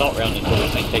leave the assault round until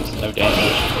this thing takes no damage.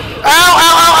 Ow,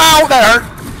 ow, ow, ow. That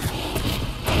hurt.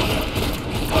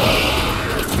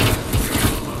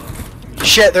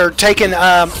 Shit, they're taking,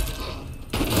 I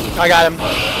got him.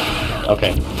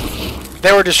 Okay.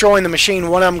 They were destroying the machine.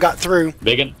 One of them got through.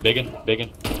 Biggin.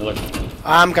 Look.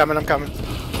 I'm coming, I'm coming.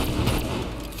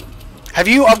 Have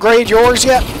you upgraded yours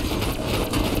yet?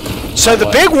 So the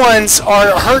What? big ones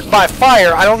are hurt by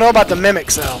fire. I don't know about the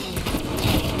mimics, though.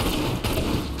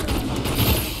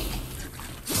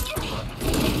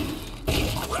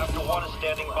 Raptor 1 is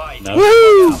standing by. No.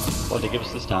 Woohoo! What'd they give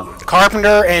us this time?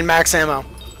 Carpenter and max ammo.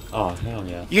 Oh hell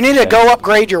yeah. You need to Okay. go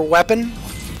upgrade your weapon.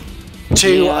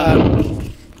 to Yeah.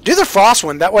 do the frost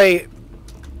one. That way,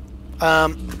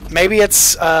 maybe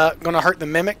it's gonna hurt the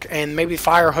mimic, and maybe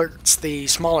fire hurts the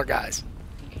smaller guys.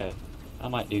 Okay. I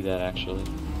might do that actually.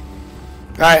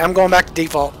 All right, I'm going back to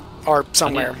default or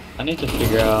somewhere. I need to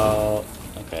figure out.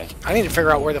 Okay. I need to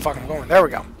figure out where the fuck I'm going. There we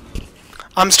go.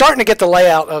 I'm starting to get the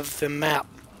layout of the map.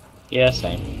 Yeah,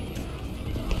 same.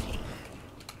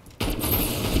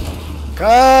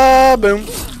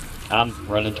 Kaboom! I'm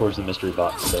running towards the mystery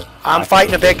box. So I'm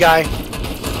fighting a big guy.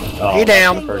 Oh, He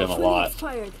down. I've heard him a lot.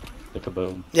 Fired. The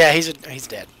kaboom. Yeah, he's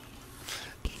dead.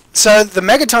 So the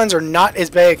megatons are not as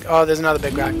big. Oh, there's another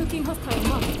big guy. Looking hostile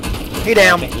mark. He I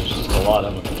down. think there's just a lot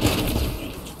of them.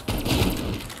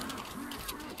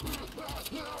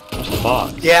 Where's the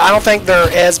box? Yeah, I don't think they're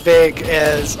as big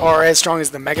as or as strong as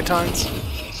the megatons.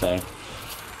 Same.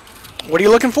 What are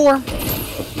you looking for?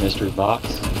 What's the mystery box?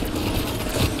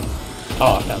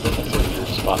 Oh, I found it. That's your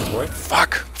spot for it.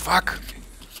 Fuck.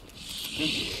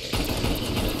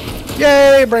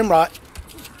 Yay, brain rot.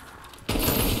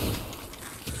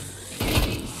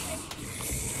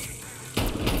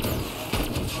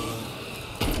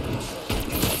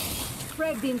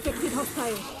 Frag the infected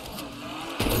hostile.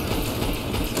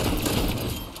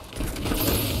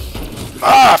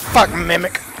 Ah, fuck,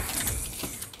 mimic.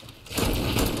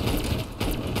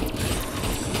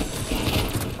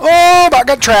 Oh, about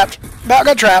got trapped.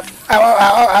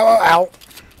 Ow, ow.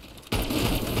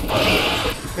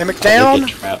 Mimic I down. did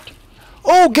get trapped.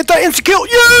 Oh, get that insta kill.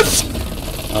 Yes!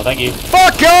 Oh, thank you.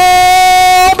 Fuck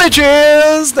y'all,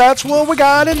 bitches! That's what we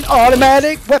got an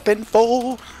automatic weapon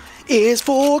for. Is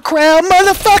for crowd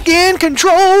motherfucking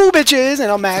control, bitches, and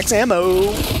a max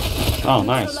ammo. Oh,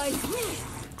 nice.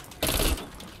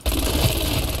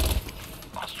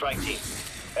 Strike team.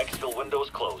 Exfil windows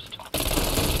closed.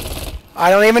 I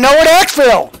don't even know what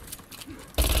exfil.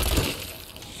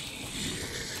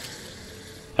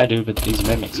 I do, but these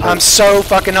mimics. I'm hurt. so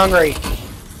fucking hungry.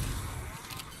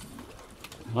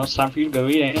 Well, it's time for you to go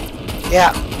eat, ain't it?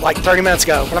 Yeah, like 30 minutes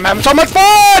ago, but I'm having so much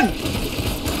fun!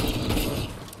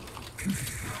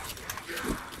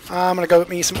 I'm gonna go get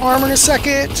me some armor in a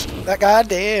second. That guy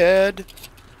dead.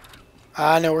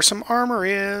 I know where some armor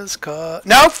is.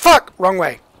 No, fuck! Wrong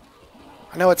way.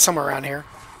 I know it's somewhere around here.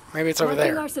 Maybe it's over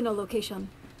Marking there. arsenal location.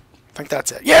 I think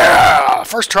that's it. Yeah!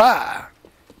 First try.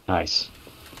 Nice.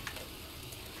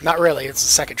 Not really, it's the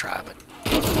second try, but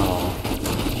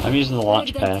Oh. I'm using the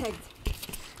launch Frag them pad. tagged.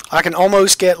 I can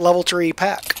almost get level 3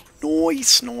 pack.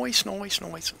 Nice.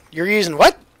 You're using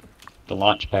what? The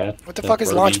launch pad. What the fuck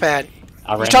is rotary. Launchpad?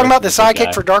 I You ran talking away about the from big sidekick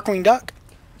guy. for Darkwing Duck?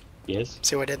 Yes.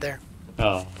 See what I did there?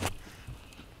 Oh.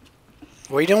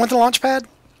 What are you doing with the Launchpad?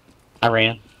 I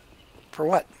ran For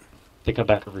what? to come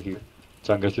back over here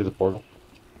so I can go through the portal.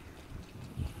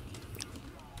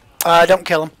 Don't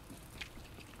kill him.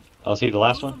 Oh, see the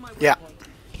last one? Yeah.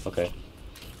 Okay.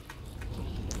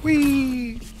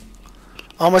 Whee!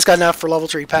 Almost got enough for level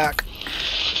 3 pack.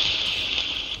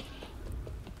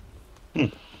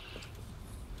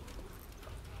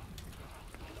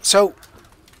 So,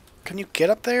 can you get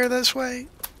up there this way?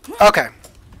 Okay.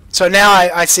 So now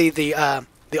I see the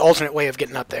alternate way of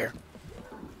getting up there.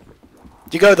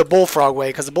 You go the bullfrog way,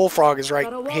 because the bullfrog is right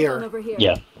Got a wall down here. over here.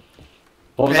 Yeah.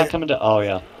 What was I And- coming to? Oh,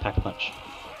 yeah. Pack a punch.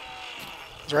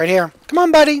 It's right here. Come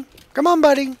on, buddy. Come on,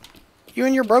 buddy. You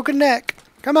and your broken neck.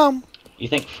 Come on. You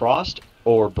think frost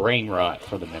or brain rot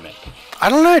for the mimic? I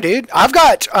don't know, dude. I've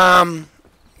got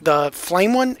the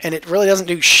flame one, and it really doesn't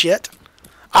do shit.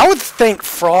 I would think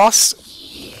frost,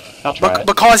 I'll try it.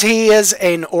 because he is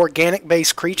an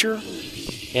organic-based creature,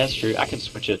 Yeah, that's true. I can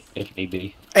switch it if need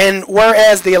be. and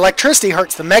whereas the electricity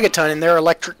hurts the megaton, and they're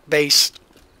electric-based.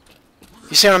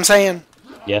 You see what I'm saying?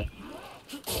 Yeah.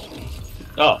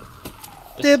 Oh.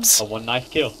 It's Dibs. A one knife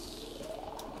kill.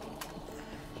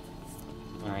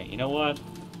 Alright, you know what?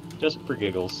 Just for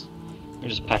giggles. Let me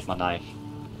just pack my knife.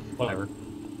 Whatever.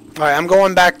 All right, I'm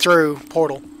going back through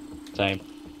portal. Same.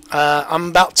 I'm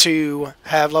about to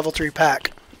have level 3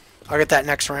 pack. I'll get that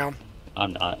next round.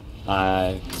 I'm not.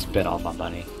 I spent all my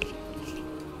money.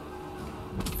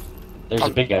 There's a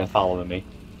big guy following me.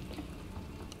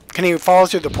 Can you follow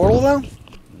through the portal though?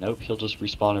 Nope, he'll just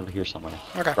respawn over here somewhere.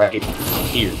 Okay. Right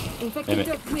here. Infected Mimic.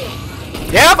 threat clear.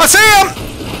 Yep, I see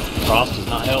him. Frost does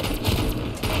not help.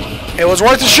 It was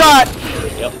worth a shot.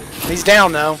 Yep. He's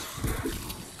down though.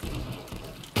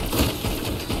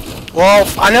 Well,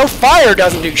 I know fire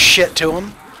doesn't do shit to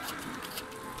him.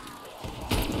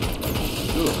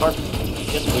 Ooh, a carpet.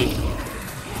 Yes,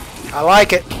 please. I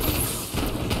like it.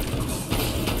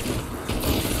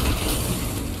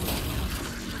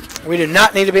 We do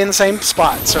not need to be in the same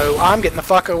spot, so I'm getting the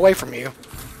fuck away from you.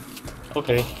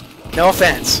 Okay. No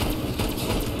offense.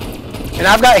 And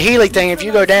I've got a healing thing. If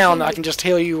you go down, I can just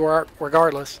heal you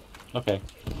regardless. Okay.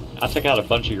 I took out a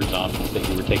bunch of your zombies that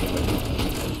you were taking with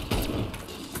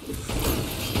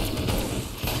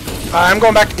you. I'm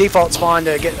going back to default spawn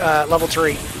to get level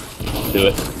 3. Do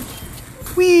it.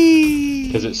 Whee!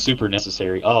 Because it's super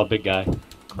necessary. Oh, big guy.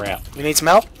 Crap. You need some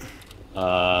help?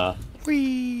 No,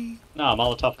 Whee!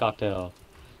 Molotov cocktail.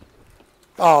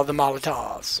 Oh, the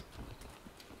Molotovs.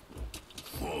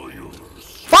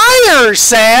 Fire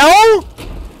sale!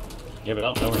 Yeah, but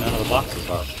I don't know where none of the boxes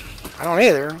are. I don't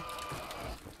either.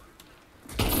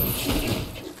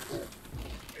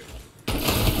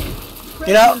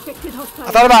 You know,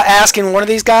 I thought about asking one of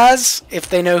these guys if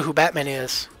they know who Batman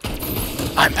is.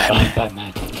 I'm Batman.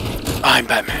 Batman. I'm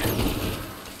Batman.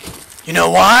 You know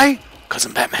why? Because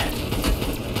I'm Batman.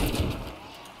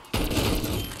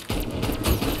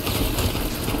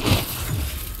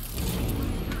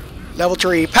 Level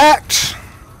 3 packed.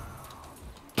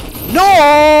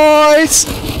 Nice!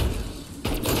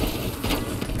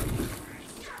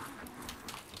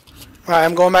 Alright,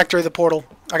 I'm going back through the portal.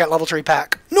 I got level 3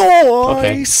 pack.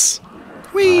 Nice! Okay.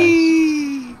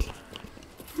 Whee!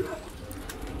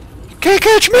 Can't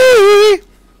catch me!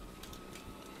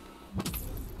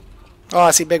 Oh,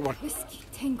 I see big one. Whiskey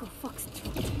Tango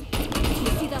Foxtrot. You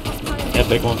see that hostile? Yeah,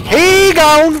 big one. He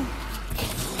gone!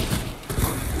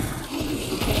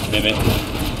 Mimic.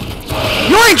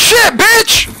 You ain't shit,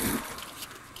 bitch!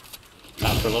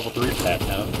 Not for level 3 pack,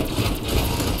 no.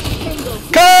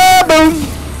 Kaboom!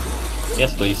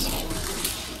 Yes, please.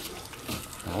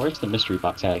 Now, where's the mystery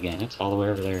box at again? It's all the way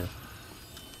over there.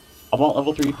 I want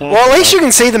level 3 pack. Well, at least you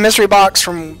can see the mystery box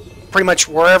from pretty much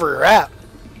wherever you're at.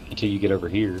 Until you get over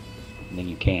here, and then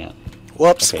you can't.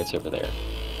 Whoops. Okay, it's over there.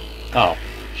 Oh,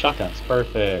 shotguns.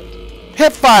 Perfect.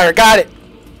 Hip fire, got it.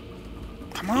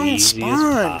 Come on, Easy as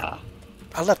spawn. pie.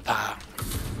 I love pie.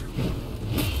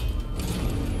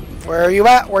 Where are you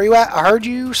at? Where are you at? I heard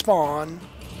you spawn.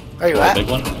 Where you at? Big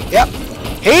one? Yep.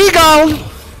 He gone.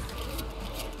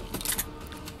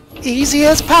 Easy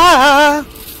as pie.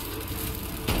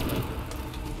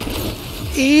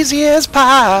 Easy as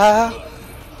pie.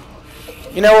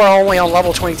 You know we're only on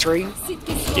level 23.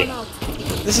 Yeah.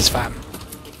 This is fine.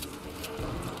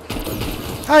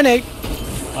 Hi, Nate.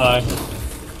 Hi.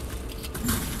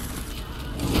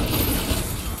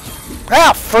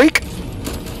 Ah, freak.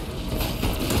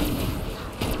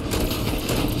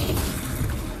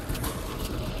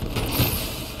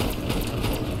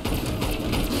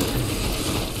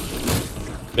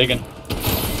 Biggin.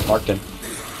 Marked him.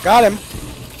 Got him.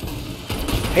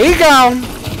 He gone.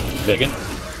 Biggin.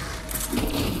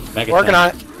 Mega Working on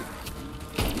it.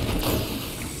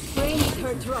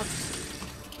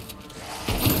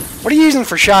 What are you using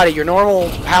for shoddy? Your normal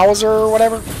Hauser or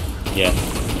whatever? Yeah.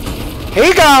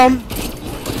 He gone.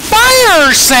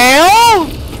 Fire sale.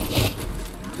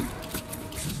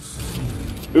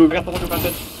 Ooh, we got the wonder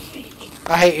weapon.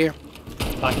 I hate you.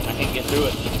 I can't get through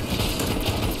it.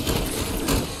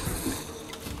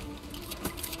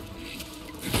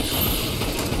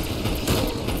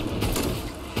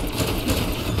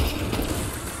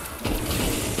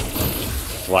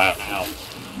 Wow.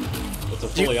 It's a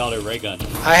fully auto ray gun.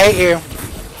 I hate you.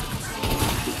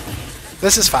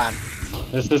 This is fine.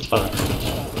 This is fun.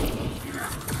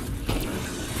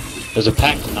 There's a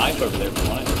packed knife over there if you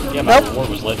want it. Yeah, my Nope. reward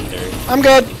was legendary. I'm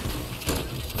good.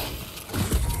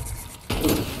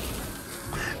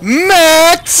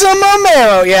 Maximum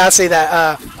arrow. Yeah, I see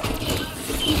that.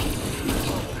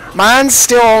 Mine's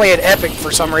still only at epic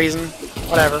for some reason.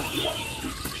 Whatever.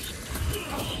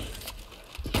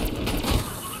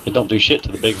 It don't do shit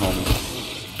to the big homie.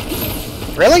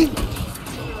 Really?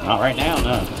 Not right now,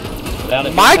 no. Down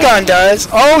at My gun does.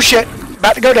 Oh shit.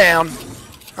 About to go down.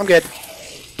 I'm good.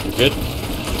 You good?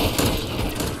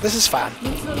 This is fine.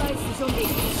 Neutralize the zombie.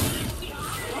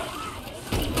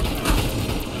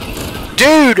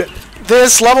 Dude,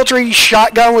 this level 3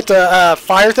 shotgun with the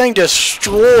fire thing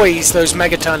destroys those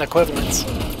megaton equivalents.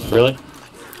 Really?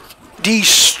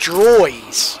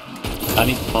 Destroys. I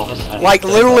need to pause. Like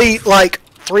literally like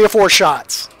 3 or 4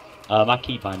 shots. My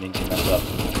key bindings are messed up.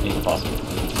 I need to pause.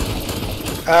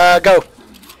 Go.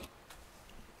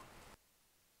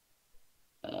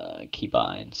 Key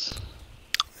binds.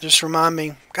 Just remind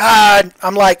me. God,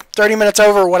 I'm like 30 minutes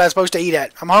over what I'm supposed to eat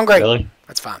at. I'm hungry. Really?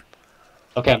 That's fine.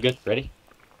 Okay, I'm good. Ready?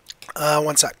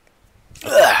 1 sec.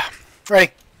 Ugh.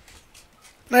 Ready.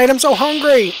 Nate, I'm so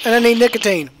hungry, and I need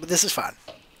nicotine, but this is fine.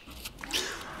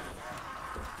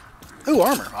 Ooh,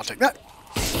 armor. I'll take that.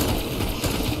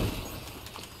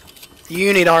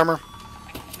 You need armor.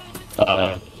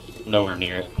 Nowhere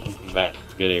near it. Back.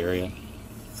 Good area.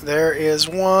 There is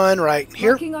one right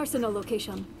here. Marking arsenal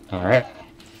location. Alright.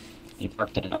 You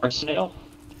parked in an arsenal?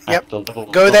 Yep. At the level-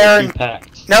 Go level there 2 and-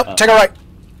 packs. Nope, take a right.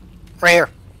 Right here.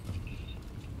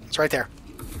 It's right there.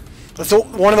 That's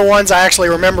one of the ones I actually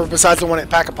remember besides the one at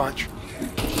Pack-a-Punch.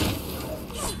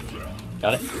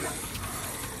 Got it?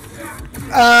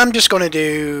 I'm just going to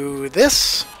do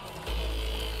this.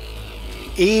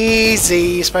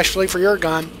 Easy, especially for your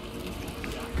gun.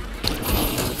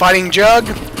 Fighting Jug.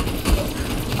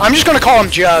 I'm just going to call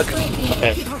him Jug.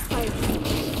 Okay.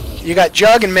 You got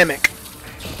Jug and Mimic.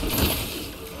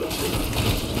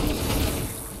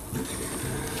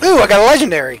 Ooh, I got a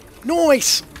legendary.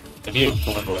 Nice. Have you?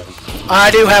 Wonder Weapon.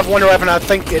 I do have Wonder Weapon. I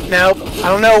think it. Nope. I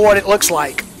don't know what it looks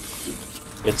like.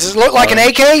 Does it look like an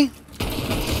AK?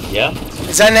 Yeah.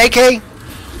 Is that an AK?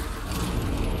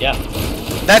 Yeah.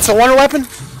 That's the Wonder Weapon?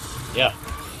 Yeah.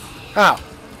 Oh.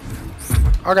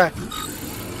 Okay.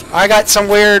 I got some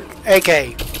weird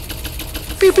AK.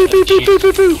 Beep, beep, beep, beep, beep,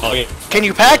 beep, beep. Oh, yeah. Can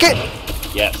you pack it?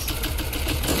 Yes.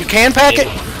 You can pack it?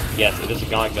 Yes, it is a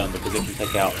guide gun because it can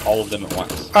take out all of them at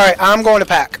once. Alright, I'm going to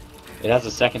pack. It has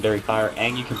a secondary fire,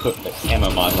 and you can put the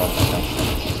ammo mods on it.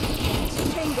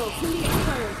 Tango, fully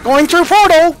fired. Going through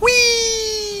portal!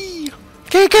 Whee!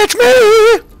 Can't catch me!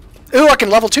 Ooh, I can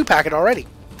level 2 pack it already.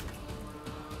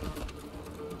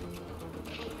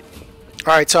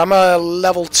 Alright, so I'm a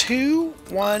level 2.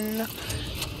 1.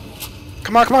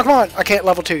 Come on, come on, come on. I can't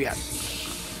level 2 yet.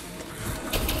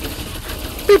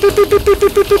 Beep, beep, beep, beep, beep,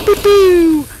 beep, beep, beep, beep,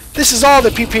 beep. This is all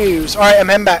the pew-pews. Alright, I'm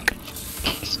heading back.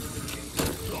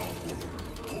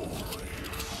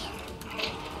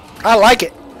 I like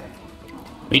it.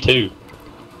 Me too.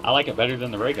 I like it better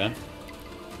than the ray gun.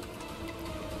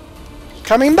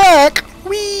 Coming back.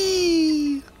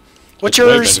 Whee! What's It's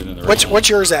way yours? better than the ray gun. What's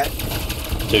yours at?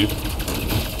 2.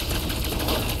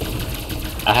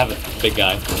 I have a big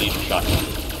guy. Need a shotgun.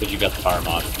 But you got the fire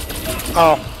mod.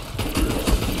 Oh.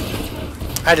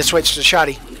 I had to switch to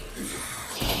shoddy.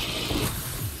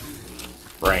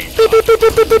 Brain. Beep, beep, beep,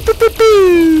 beep, beep, beep, beep, beep,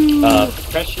 beep.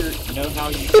 Pressure, you know how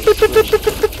you can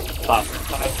switch fire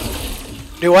type?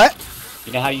 Do what?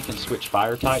 You know how you can switch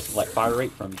fire type, like fire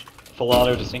rate from full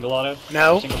auto to single auto?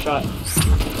 No. Single shot?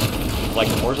 Like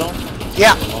in Warzone?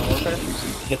 Yeah. Modern Warfare?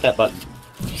 Hit that button.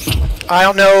 I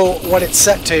don't know what it's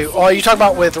set to. Oh, are you talking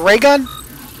about with ray gun?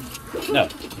 No.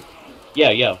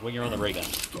 Yeah, when you're on the ray gun.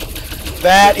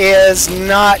 That is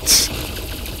not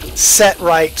set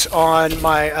right on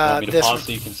my Want me to this pause one.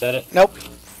 so you can set it? Nope.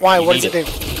 Why? You What does need it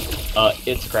do?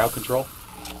 It's crowd control.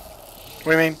 What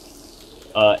do you mean?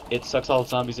 It sucks all the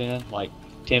zombies in, like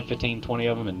 10, 15, 20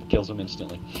 of them, and kills them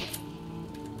instantly.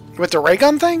 With the ray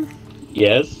gun thing?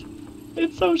 Yes.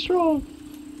 It's so strong.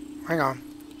 Hang on.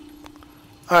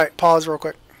 Alright, pause real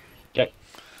quick. Okay.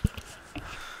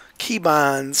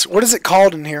 Keybinds. What is it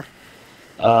called in here?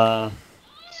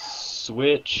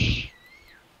 Switch.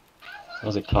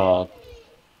 What's it called?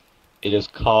 It is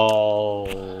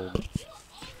called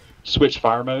Switch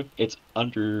Fire Mode. It's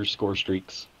underscore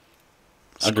streaks.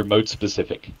 Under mode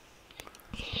specific.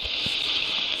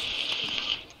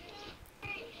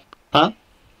 Huh?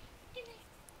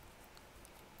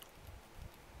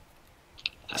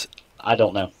 I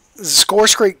don't know. Score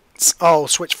streaks. Oh,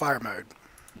 switch fire mode.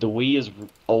 The Wii is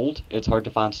old. It's hard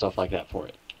to find stuff like that for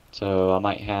it. So I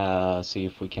might see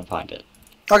if we can find it.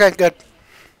 Okay, good.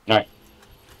 Alright.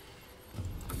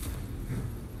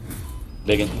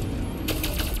 Digging.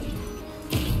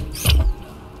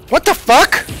 What the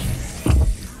fuck?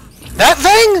 That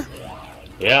thing?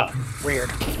 Yeah.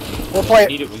 Weird. We'll play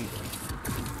Need it. it.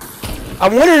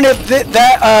 I'm wondering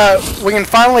if we can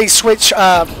finally switch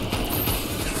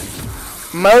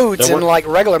modes They're in like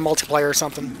regular multiplayer or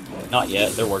something. Not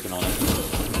yet. They're working on it.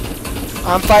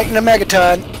 I'm fighting a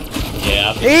Megaton.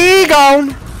 Yeah. He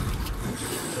gone.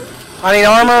 I need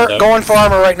armor. Nope. Going for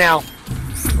armor right now.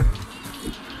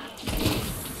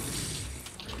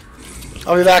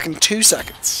 I'll be back in 2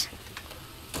 seconds.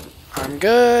 I'm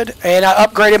good. And I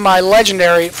upgraded my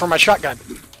legendary for my shotgun.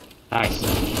 Nice.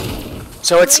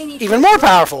 So it's even more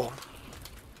powerful.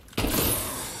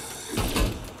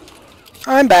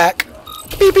 I'm back.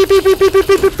 Beep, beep, beep, beep, beep, beep,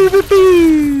 beep, beep, beep,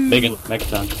 beep. Biggin,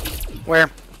 Megaton. Where?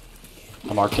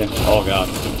 I marked him. Oh god.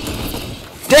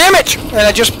 Damn it! And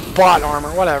I just bought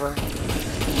armor. Whatever.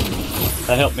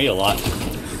 That helped me a lot.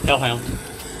 Hellhound.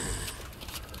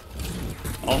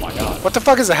 Oh my god. What the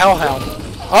fuck is a hellhound?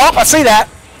 Oh, I see that.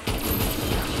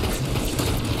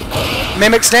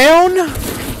 Mimics down.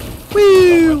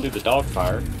 Woo! Went through the dog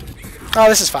fire. Oh,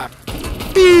 this is fine.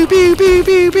 Boo, boo, boo,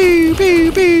 boo, boo,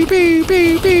 boo, boo, boo,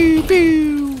 boo, boo,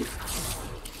 boo.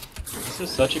 This is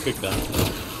such a good gun.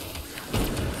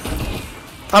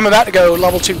 I'm about to go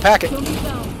level 2 packet. Zombie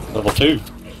down. Level 2.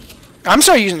 I'm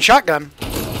still using shotgun.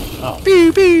 Oh,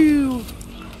 Pew pew.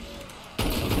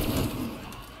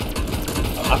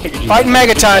 I figured you Fighting were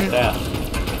gonna Megaton. do that.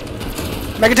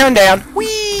 Megaton down.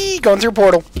 Whee! Going through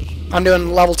portal. I'm doing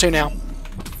level 2 now.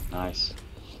 Nice.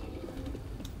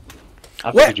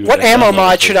 I figured you What would've done ammo level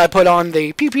mod 2. should I put on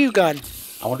the pew pew gun?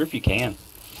 I wonder if you can.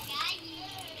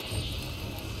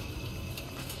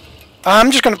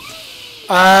 I'm just gonna.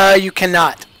 You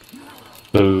cannot.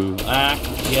 Boo. Yeah,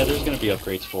 there's gonna be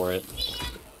upgrades for it.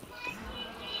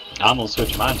 I'm gonna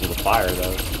switch mine to the fire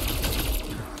though.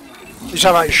 You talking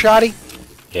about your shoddy?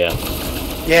 Yeah.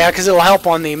 Yeah, because it'll help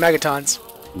on the megatons.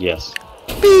 Yes.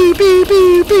 Boo boo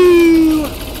boo boo.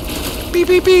 Boo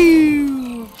boo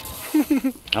boo.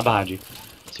 I'm behind you.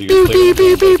 So Boo you're boo clear.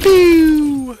 boo boo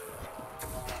boo.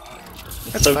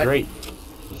 It's That's so fine. great.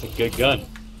 It's a good gun.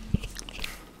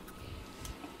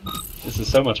 This is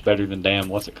so much better than damn,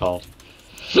 what's it called?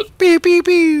 Boo boo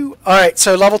boo. Alright,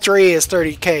 so level 3 is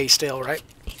 30k still, right?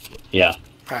 Yeah.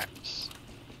 Alright.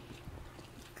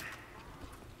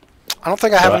 I don't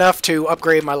think I have What? enough to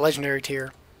upgrade my legendary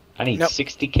tier. I need Nope.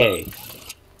 60k.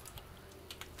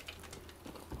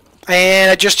 And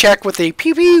I just checked with the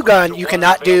pew pew gun, you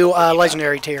cannot do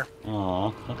legendary tier.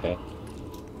 Aw, okay.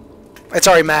 It's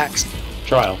already maxed.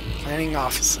 Trial. Planning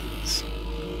offices.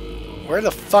 Where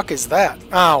the fuck is that?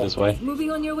 Oh, This way.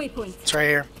 Moving on your waypoint. it's right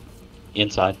here.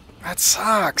 Inside. That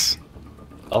sucks.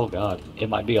 Oh god. It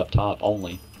might be up top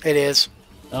only. It is.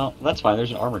 Oh, that's fine.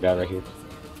 There's an armor guy right here.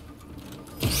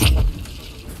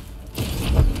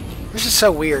 This is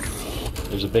so weird.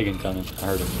 There's a big one coming. I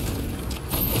heard him.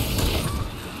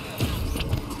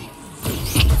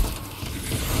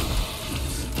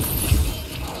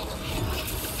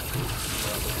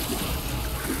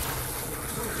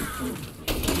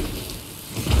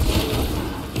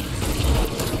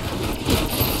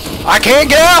 I can't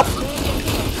get out!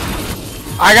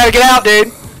 I gotta get out,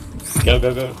 dude. Go,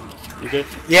 go, go. You good?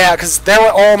 Yeah, because there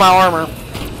went all my armor.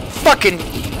 Fucking.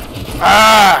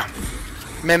 Ah!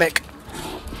 Mimic.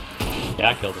 Yeah,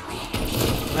 I killed him.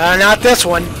 Not this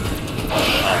one.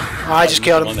 Oh, I just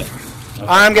killed him. Okay.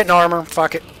 I'm getting armor.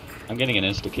 Fuck it. I'm getting an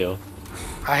insta kill.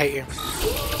 I hate you.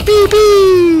 Boo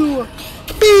boo!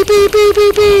 Boo boo boo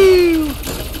boo boo!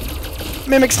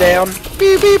 Mimic's down.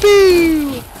 Boo boo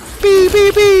boo! Boo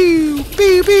boo boo!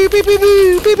 Boo boo boo boo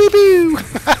boo! Boo boo boo!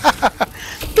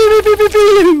 Boo boo boo boo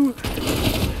boo!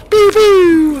 Boo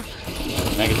boo!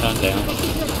 Megaton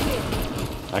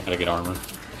down. I gotta get armor.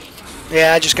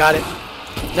 Yeah, I just got it.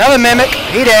 Another mimic.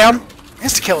 He down.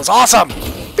 Insta kill is awesome.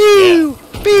 Boo!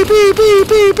 Boo boo boo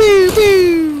boo boo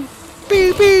boo!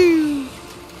 Boo boo!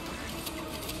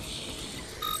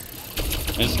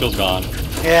 Insta kill's gone.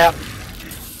 Yeah.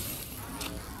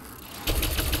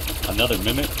 Another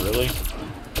mimic? Really?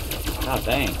 God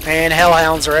dang. And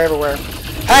hellhounds are everywhere.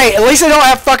 Hey, at least they don't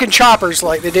have fucking choppers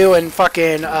like they do in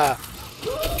fucking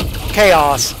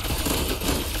Chaos.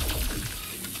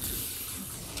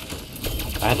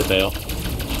 I had to bail.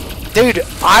 Dude,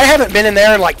 I haven't been in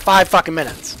there in like 5 fucking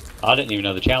minutes. I didn't even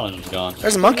know the challenge was gone.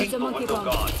 There's a monkey. There's a monkey Window bomb.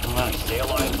 gone. Oh, nice. Stay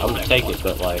alive. I would take it,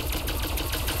 but like...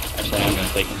 Actually, I'm gonna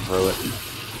take it and throw it.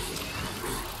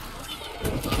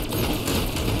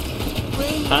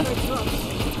 Brain Huh? never drops.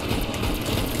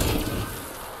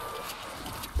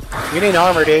 You need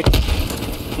armor, dude.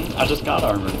 I just got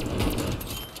armor.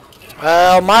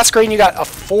 Well, on my screen you got a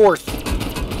 4th.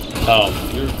 Oh,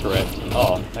 you're correct.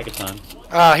 Oh, Megaton.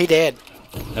 Oh, he dead.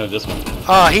 No, this one.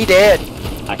 Oh, he dead.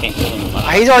 I can't kill him with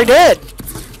my... He's already dead.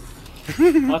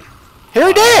 What? He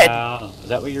already dead. Wow. Is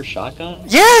that what your shotgun?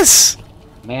 Yes.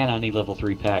 Man, I need level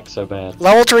 3 pack so bad.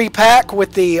 Level 3 pack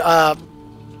with the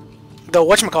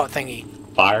whatchamacallit thingy.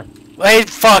 Fire? It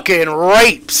fucking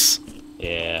rapes.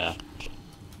 Yeah.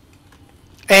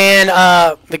 And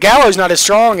the gallows not as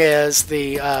strong as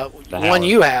the one Howard.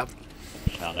 you have.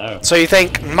 I know. So you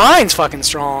think mine's fucking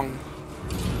strong?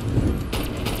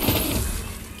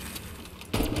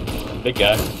 Big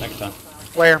guy. Megaton.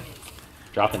 Where?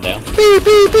 Dropping down. Beep,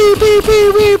 beep, beep, beep,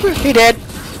 beep, beep, beep. He dead.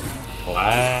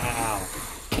 Wow.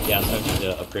 Yeah, so I need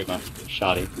to upgrade my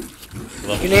shoddy.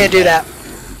 You need to do that.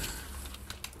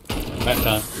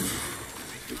 Megaton.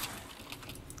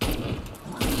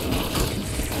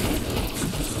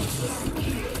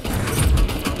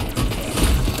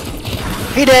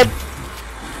 He dead.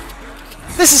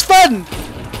 This is fun.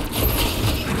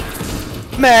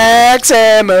 Max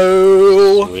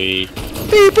ammo. Sweet.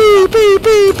 Beep, beep, beep,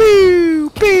 beep,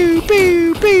 beep, beep,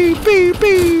 beep, beep, beep,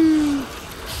 beep.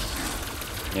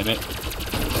 Damn it.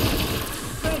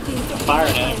 Breaking the Fire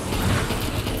now.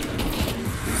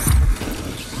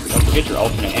 Don't forget your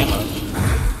alternate ammo.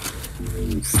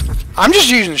 I'm just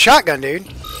using a shotgun, dude.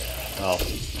 Oh.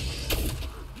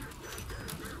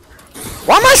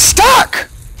 Why am I stuck?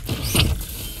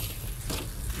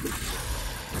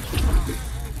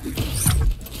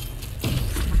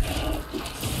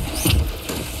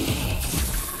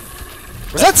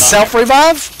 Was that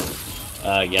self-revive?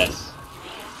 Yes.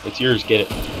 It's yours, get it.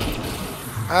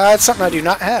 It's something I do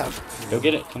not have. Go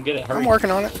get it, come get it, hurry. I'm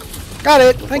working on it. Got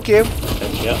it, thank you.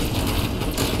 Yep.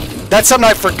 That's something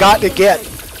I forgot to get.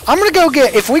 I'm gonna go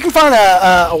get, if we can find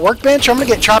a workbench, I'm gonna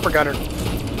get Chopper Gunner.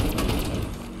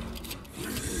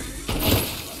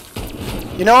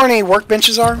 You know where any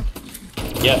workbenches are?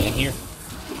 Yeah, in here.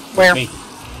 Where? Me.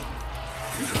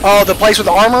 Oh, the place where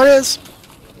the armor is?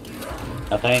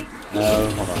 I think. No,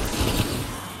 hold on.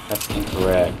 That's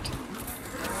incorrect.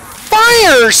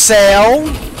 Fire sale!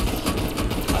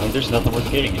 I mean, there's nothing worth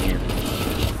getting in here.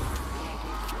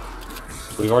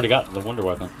 We've already got the wonder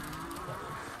weapon.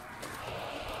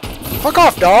 Fuck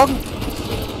off, dog.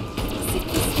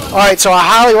 Alright, so I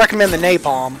highly recommend the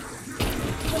napalm.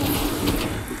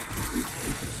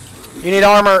 You need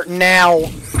armor now.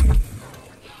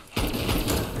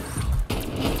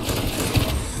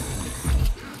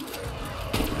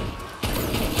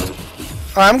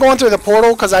 Alright, I'm going through the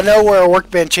portal because I know where a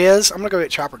workbench is. I'm gonna go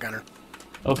get Chopper Gunner.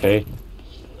 Okay.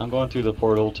 I'm going through the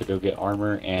portal to go get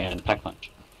armor and pack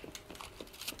punch.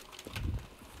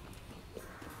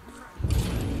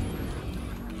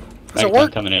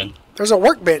 Coming in. There's a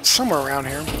workbench somewhere around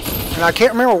here. And I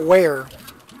can't remember where.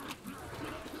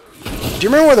 Do you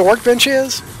remember where the workbench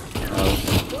is?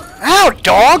 Oh. Ow,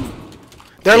 dog!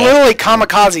 They're Yeah. literally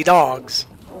kamikaze dogs.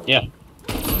 Yeah.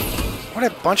 What a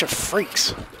bunch of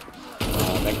freaks.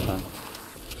 Megaton.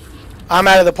 I'm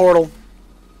out of the portal.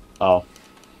 Oh.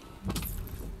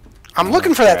 I'm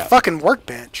looking for that crap. fucking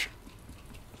workbench.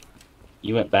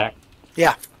 You went back?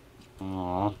 Yeah.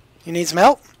 Aw. You need some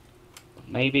help?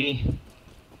 Maybe.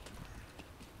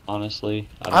 Honestly,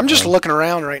 I'm just know. looking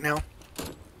around right now.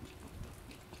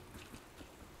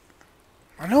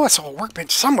 I know I saw a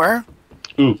workbench somewhere.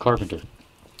 Ooh, carpenter.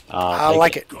 I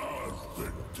like it.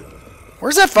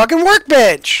 Where's that fucking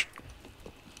workbench?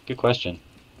 Good question.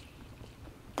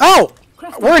 Oh!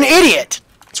 We're an idiot!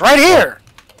 It's right here!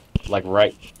 Like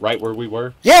right where we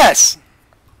were? Yes!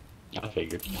 I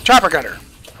figured. Chopper Gunner.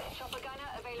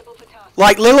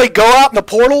 Like, literally go out in the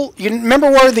portal. You remember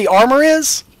where the armor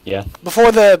is? Yeah.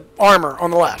 Before the armor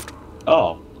on the left.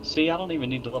 Oh, see, I don't even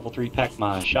need to level 3 pack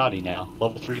my shoddy now.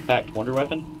 Level 3 packed wonder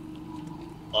weapon?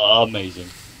 Amazing.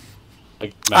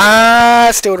 Like,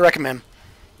 I still would recommend.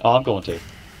 oh, I'm going to.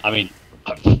 I mean,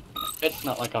 it's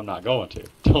not like I'm not going to.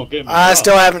 Don't get me I wrong.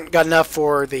 still haven't got enough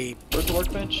for the... Where's the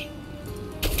workbench?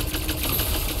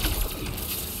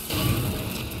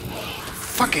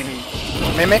 Fucking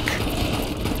mimic.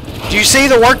 Do you see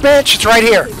the workbench? It's right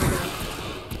here.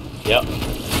 Yep.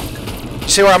 You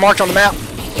see where I marked on the map?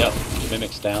 Yep.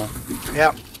 Mimic's down.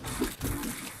 Yep.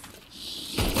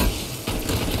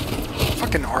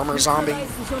 Fucking armor zombie.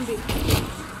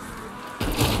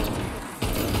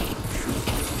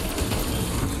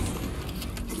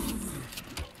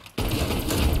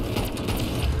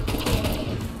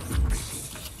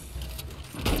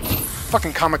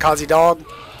 Fucking kamikaze dog.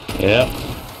 Yep.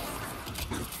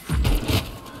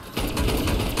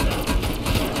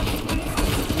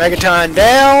 Megaton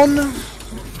down.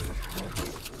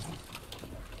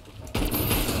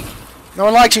 No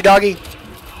one likes you, doggy.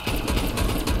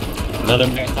 Another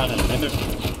Megaton and a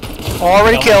Mimic.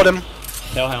 Already killed him.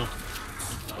 Hellhound.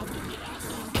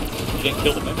 You didn't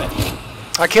kill the Mimic.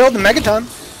 I killed the Megaton.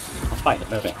 I'll fight the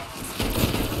Mimic.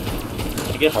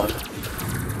 It get harder.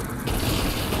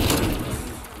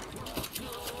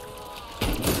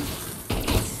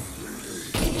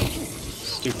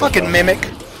 Stupid Fucking hellhound. mimic.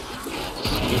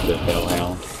 Stupid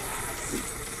hellhound.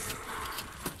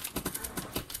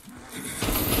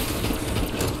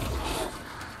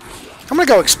 I'm gonna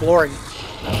go exploring.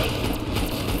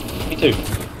 Me too.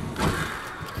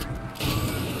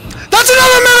 That's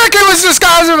another mimic! It was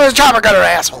disguised as a Chopper Gunner,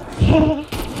 asshole.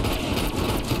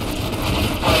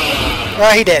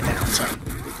 Well, he dead now, so.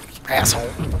 Asshole.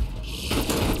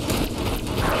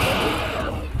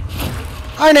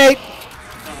 Hi, Nate.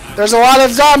 There's a lot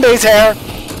of zombies here.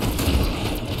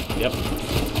 Yep.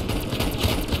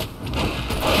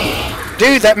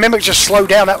 Dude, that mimic just slowed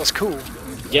down. That was cool.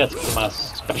 Yeah, it's my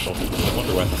special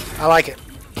wonder weapon. I like it.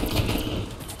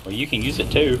 Well, you can use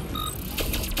it too.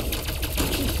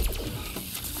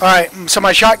 Alright, so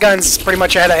my shotgun's pretty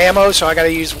much out of ammo, so I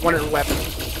gotta use wonder weapon.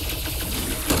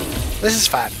 This is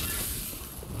fine.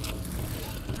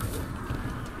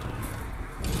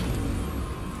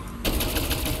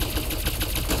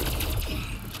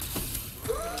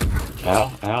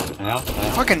 Ow, ow, ow, ow.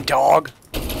 Fucking dog.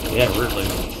 Yeah, really.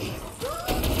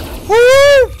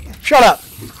 Woo! Shut up.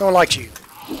 No one likes you.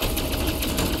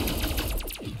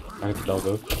 Alright, the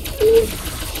doggo.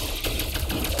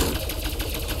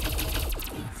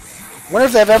 Wonder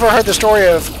if they've ever heard the story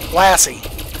of Lassie.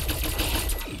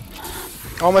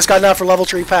 Almost got enough for level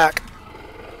 3 pack.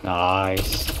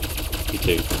 Nice. You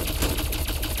too.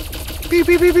 Pew,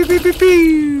 pew, pew, pew, pew, pew,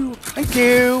 pew. Thank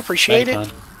you. Appreciate it.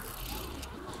 Thanks,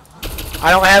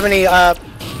 I don't have any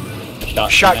hon.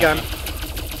 shotgun.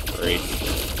 Great.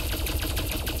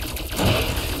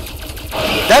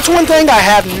 That's one thing I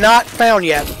have not found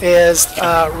yet is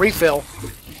refill.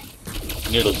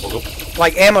 Near the portal.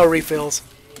 Like ammo refills.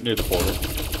 Near the portal.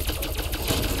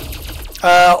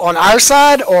 On our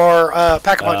side or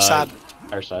Pack-a-Punch side?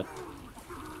 Our side.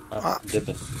 Dip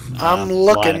it. I'm Line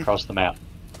looking. across the map.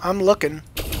 I'm looking.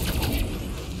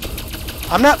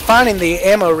 I'm not finding the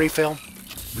ammo refill.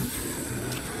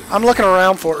 I'm looking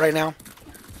around for it right now.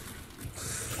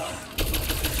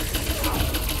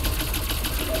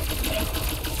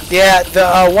 Yeah,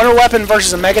 the Wonder Weapon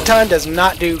versus a Megaton does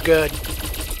not do good.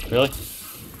 Really?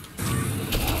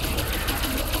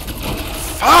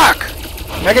 Fuck!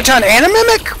 Megaton and a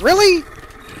Mimic? Really?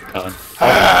 Coming.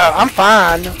 I'm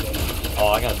fine. Oh,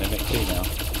 I got a mimic too now.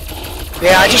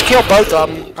 Yeah, I just killed both of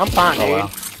them. I'm fine, Oh dude. wow.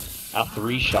 I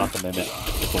 3-shot the mimic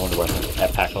with the Wonder Weapon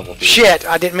at pack level 3. Shit,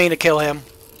 I didn't mean to kill him.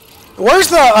 Where's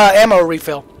the ammo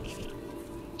refill?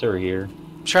 It's over here.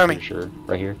 Show me. Pretty sure.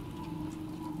 Right here.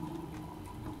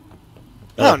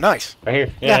 Oh, nice. Right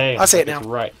here. Yeah, I see it It's now.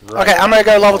 Right. Okay, I'm gonna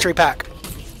go level 3 pack.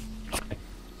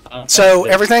 So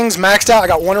everything's maxed out. I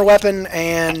got Wonder Weapon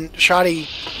and Shoddy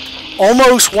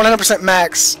almost 100%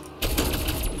 max.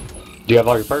 Do you have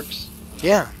all your perks?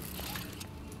 Yeah.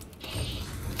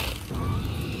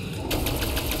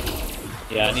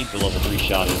 Yeah, I need the level 3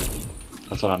 shotty.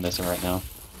 That's what I'm missing right now.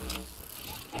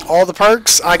 All the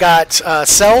perks. I got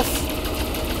Self.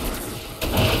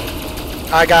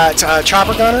 I got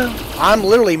Chopper Gunner. I'm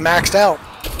literally maxed out.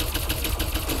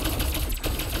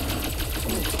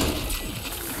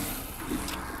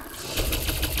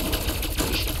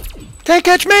 Can't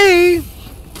catch me!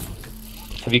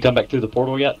 Have you come back through the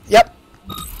portal yet? Yep.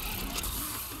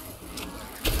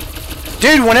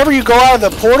 Dude, whenever you go out of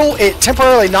the portal, it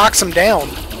temporarily knocks them down.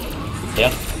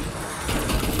 Yeah.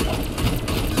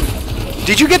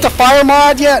 Did you get the fire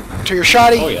mod yet to your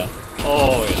shoddy? Oh yeah.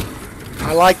 Oh yeah.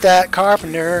 I like that,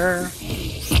 Carpenter.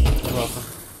 You're welcome.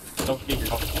 Don't forget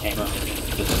your hammer.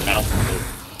 Just mouse.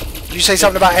 Did you say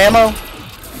something about ammo?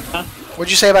 Huh?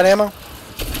 What'd you say about ammo?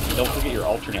 Don't forget your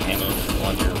alternate ammo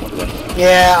on your Wonder Weapon.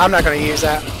 Yeah, I'm not gonna use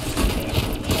that.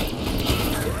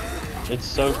 It's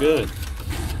so good.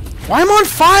 Why am I on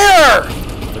fire?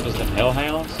 Look at them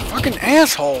hellhounds. Fucking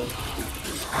asshole.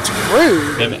 It's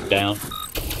rude. Mimic down.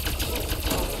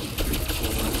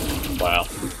 Wow.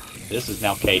 This is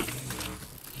now cake.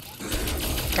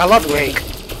 I love cake.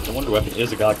 The Wonder Weapon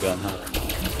is a god gun, huh?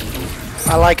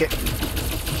 I like it.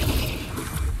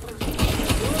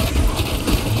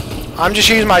 I'm just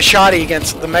using my shoddy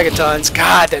against the Megatons.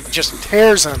 God, that just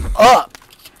tears them up.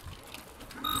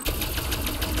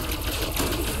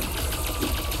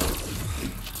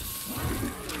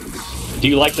 Do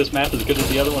you like this map as good as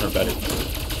the other one or better?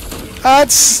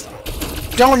 It's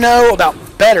don't know about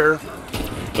better.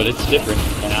 But it's different,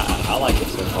 and I like it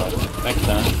so far. Next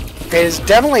time. It is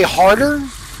definitely harder,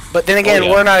 but then again, Oh,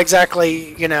 yeah. we're not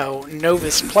exactly, you know,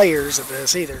 novice players of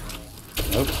this either.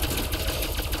 Nope.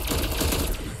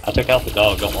 I took out the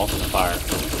dog, don't walk in the fire.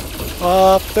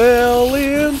 I fell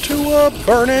into a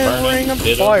burning ring of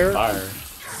bit fire.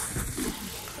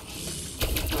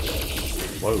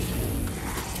 Whoa.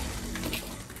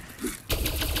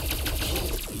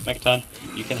 Megaton,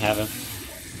 you can have him.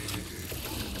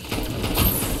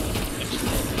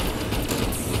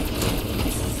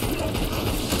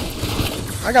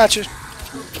 I got you.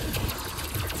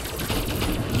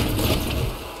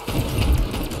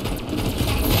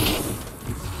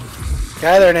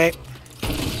 Guy there, Nate.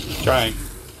 Trying.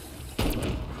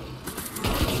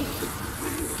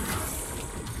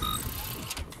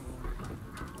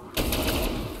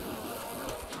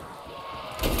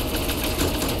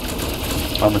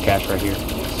 Armor cache right here.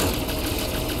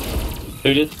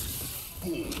 Who did?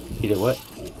 He did what?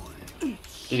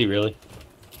 Did he really?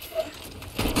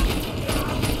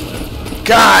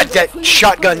 God, that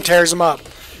shotgun tears him up.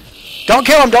 Don't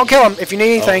kill him, don't kill him. If you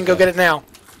need anything, go get it now.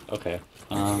 Okay.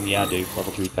 Yeah, I do.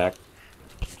 Level 3 pack.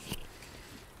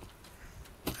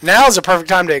 Now is the perfect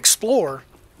time to explore.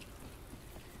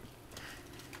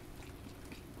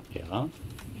 Yeah.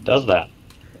 It does that.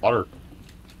 Water.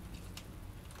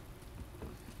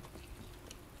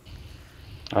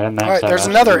 Alright, Alright, there's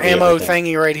another ammo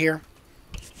thingy right here.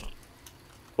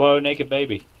 Whoa, naked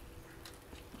baby.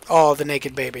 All the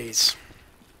naked babies.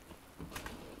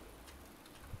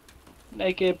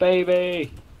 Naked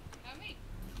baby.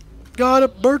 Got a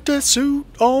birthday suit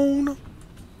on.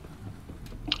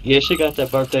 Yeah, she got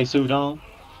that birthday suit on.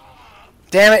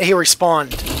 Damn it, he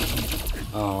respawned.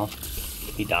 Oh,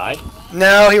 he died?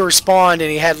 No, he respawned and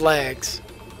he had legs.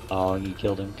 Oh, and you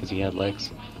killed him because he had legs.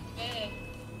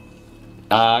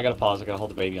 I gotta pause. I gotta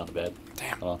hold the baby on the bed.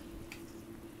 Damn. Hold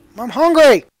I'm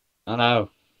hungry. on. Oh no.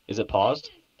 Is it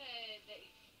paused?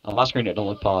 On my screen it don't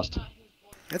look paused.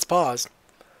 It's paused.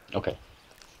 Okay.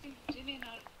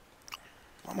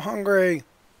 I'm hungry. I'm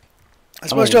I'm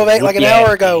supposed gonna to have ate like whoop an your hour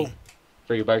ass, ago. baby.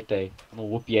 For your birthday. I'm gonna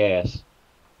whoop your ass.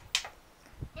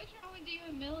 What's wrong with you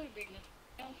and Miller being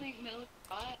I don't think Miller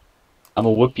got I'm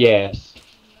gonna whoop your ass.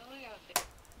 Miller got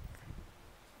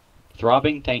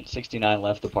Throbbing Taint 69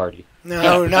 left the party.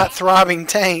 No, not throbbing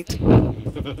taint.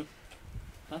 percentage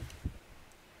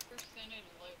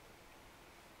low.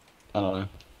 I don't know.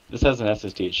 This has an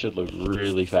SSD. It should load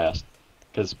really fast.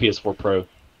 Because it's PS4 Pro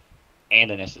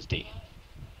and an SSD.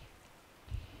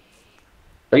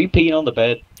 Are you peeing on the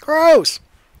bed? Gross.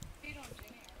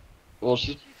 Well,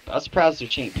 I'm surprised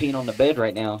that she ain't peeing on the bed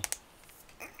right now.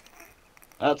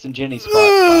 That's in Jenny's spot.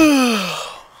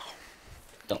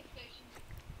 Don't.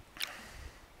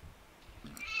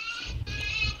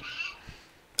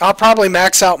 I'll probably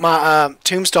max out my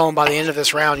tombstone by the end of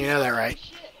this round. You know that, right?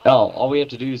 Oh, all we have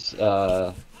to do is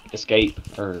escape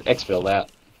or exfil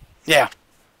that. Yeah.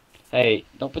 Hey,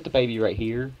 don't put the baby right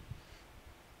here.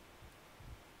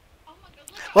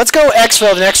 Let's go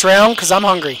exfil the next round because I'm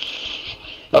hungry.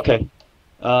 Okay.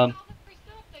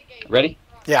 Ready?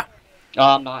 Yeah.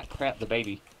 Oh, I'm not. Crap, the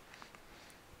baby.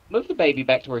 Move the baby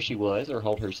back to where she was, or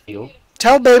hold her still.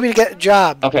 Tell baby to get a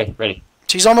job. Okay, ready.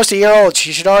 She's almost a year old.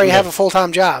 She should already have a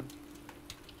full-time job.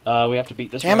 We have to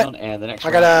beat this Damn it. round, and the next I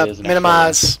round gotta is an exfil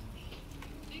minimize.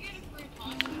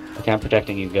 round. Okay, I'm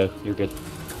protecting you. Go. You're good.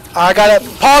 I gotta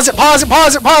pause it. Pause it.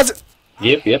 Pause it. Pause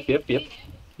it. Yep.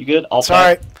 You good? All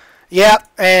Sorry. set? Yep.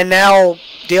 And now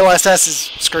DLSS is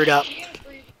screwed up.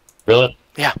 Really?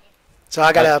 So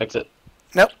I gotta. Fix it.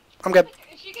 Nope. I'm good.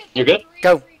 You're good?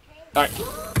 Go. Alright.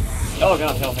 Oh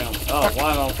god, hell. Oh,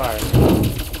 why am I on fire?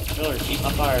 Miller, keep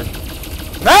my fire.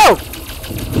 No.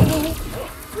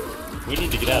 We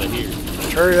need to get out of here.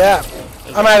 True that.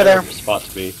 This I'm is out of a there. terrible spot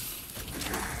to be.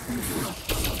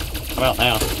 I'm out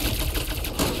now.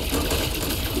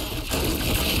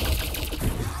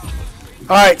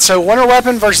 Alright, so Wonder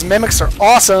Weapon versus Mimics are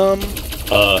awesome.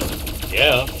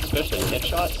 Yeah, especially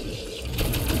headshots.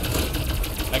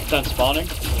 Next time spawning,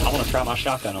 I want to try my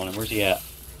shotgun on him. Where's he at?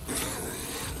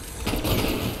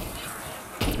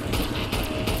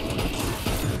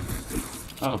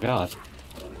 Oh god.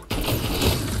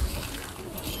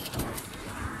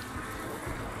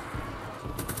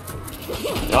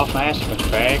 Get off my ass, you bunch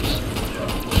of bags.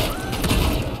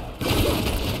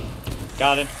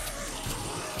 Got him.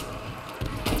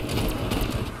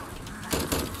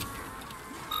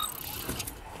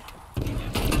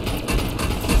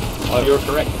 Oh, you're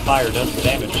correct. Fire does the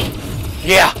damage.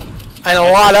 Yeah. And a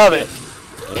lot of it.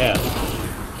 Yeah.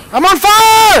 I'm on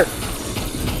fire!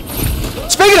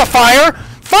 Speaking of fire,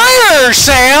 fire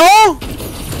sale!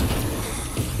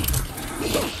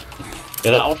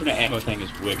 Yeah, that alternate ammo thing is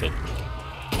wicked.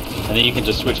 And then you can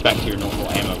just switch back to your normal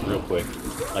ammo real quick.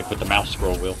 Like with the mouse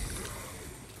scroll wheel.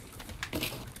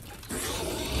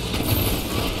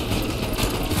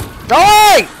 Go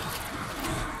away!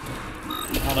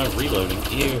 Oh no, reloading.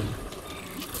 Ew.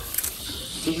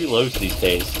 Who reloads these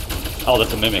days? Oh,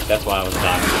 that's a mimic. That's why I was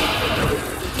dying.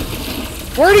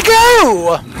 Where'd he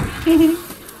go?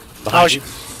 Behind you.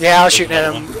 Yeah, I was There's shooting at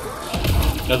another him.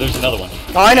 one. No, there's another one.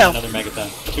 Oh, I know. Another megaton.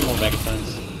 2 more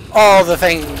megatons. All the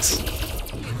things.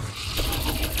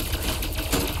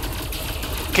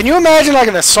 Can you imagine like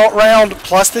an assault round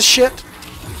plus this shit?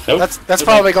 Nope. That's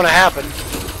probably going to happen.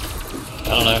 I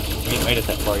don't know. We ain't made it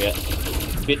that far yet.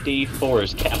 54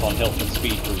 is cap on health and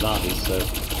speed for zombies, so...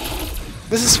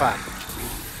 This is fine.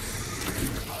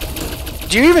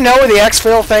 Do you even know where the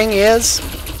exfil thing is?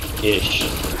 Ish.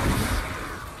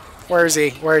 Where is he?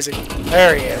 Where is he?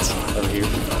 There he is. Over here.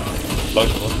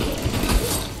 Both of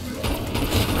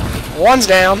them. One's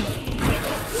down.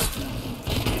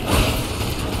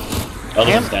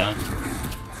 Other Damn. one's down.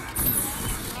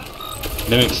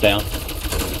 Mimic's down.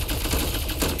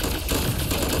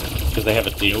 Because they have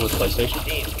a deal with PlayStation.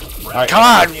 Alright. Come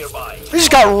on! We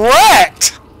just got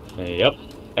wrecked! Yep.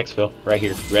 Exfil, right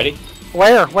here. Ready?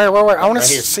 Where? I want Right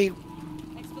to here. see.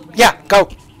 Yeah, go.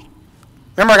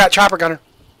 Remember, I got chopper gunner.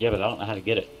 Yeah, but I don't know how to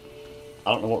get it.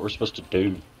 I don't know what we're supposed to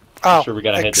do. Oh, sure we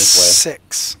gotta head this way.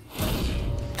 X6.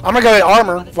 I'm gonna go get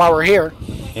armor while we're here.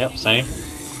 Yep, same.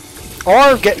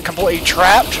 Or get completely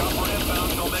trapped.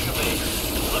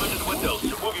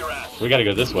 We gotta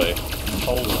go this way.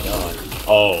 Oh my god.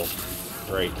 Oh,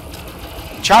 great.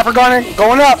 Chopper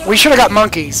going up. We should have got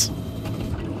monkeys.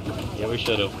 Yeah, we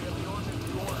should have.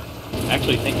 I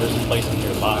actually think there's a place in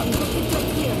nearby.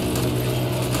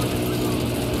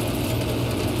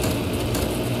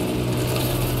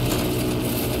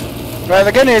 Well,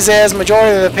 the good news is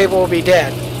majority of the people will be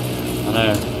dead. I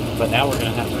know, but now we're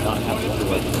gonna have to not have wonder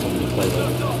weapons when we play with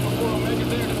it.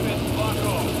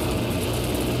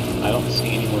 I don't see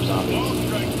any more zombies.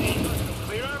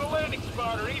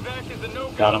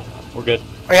 Got him. We're good.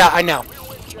 Oh, yeah, I know.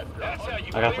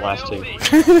 I got the last two. We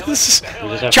just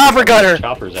have Chopper to gunner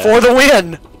choppers out. for the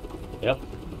win. Yep.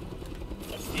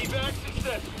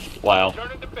 Wow.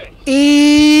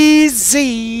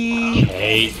 Easy.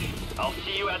 Okay. I'll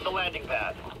see you at the landing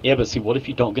pad. Yeah, but see, what if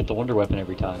you don't get the wonder weapon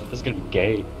every time? This is gonna be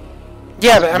gay.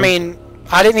 Yeah, but I mean,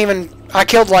 I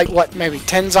killed like, what, maybe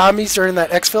 10 zombies during that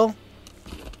exfil?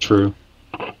 True.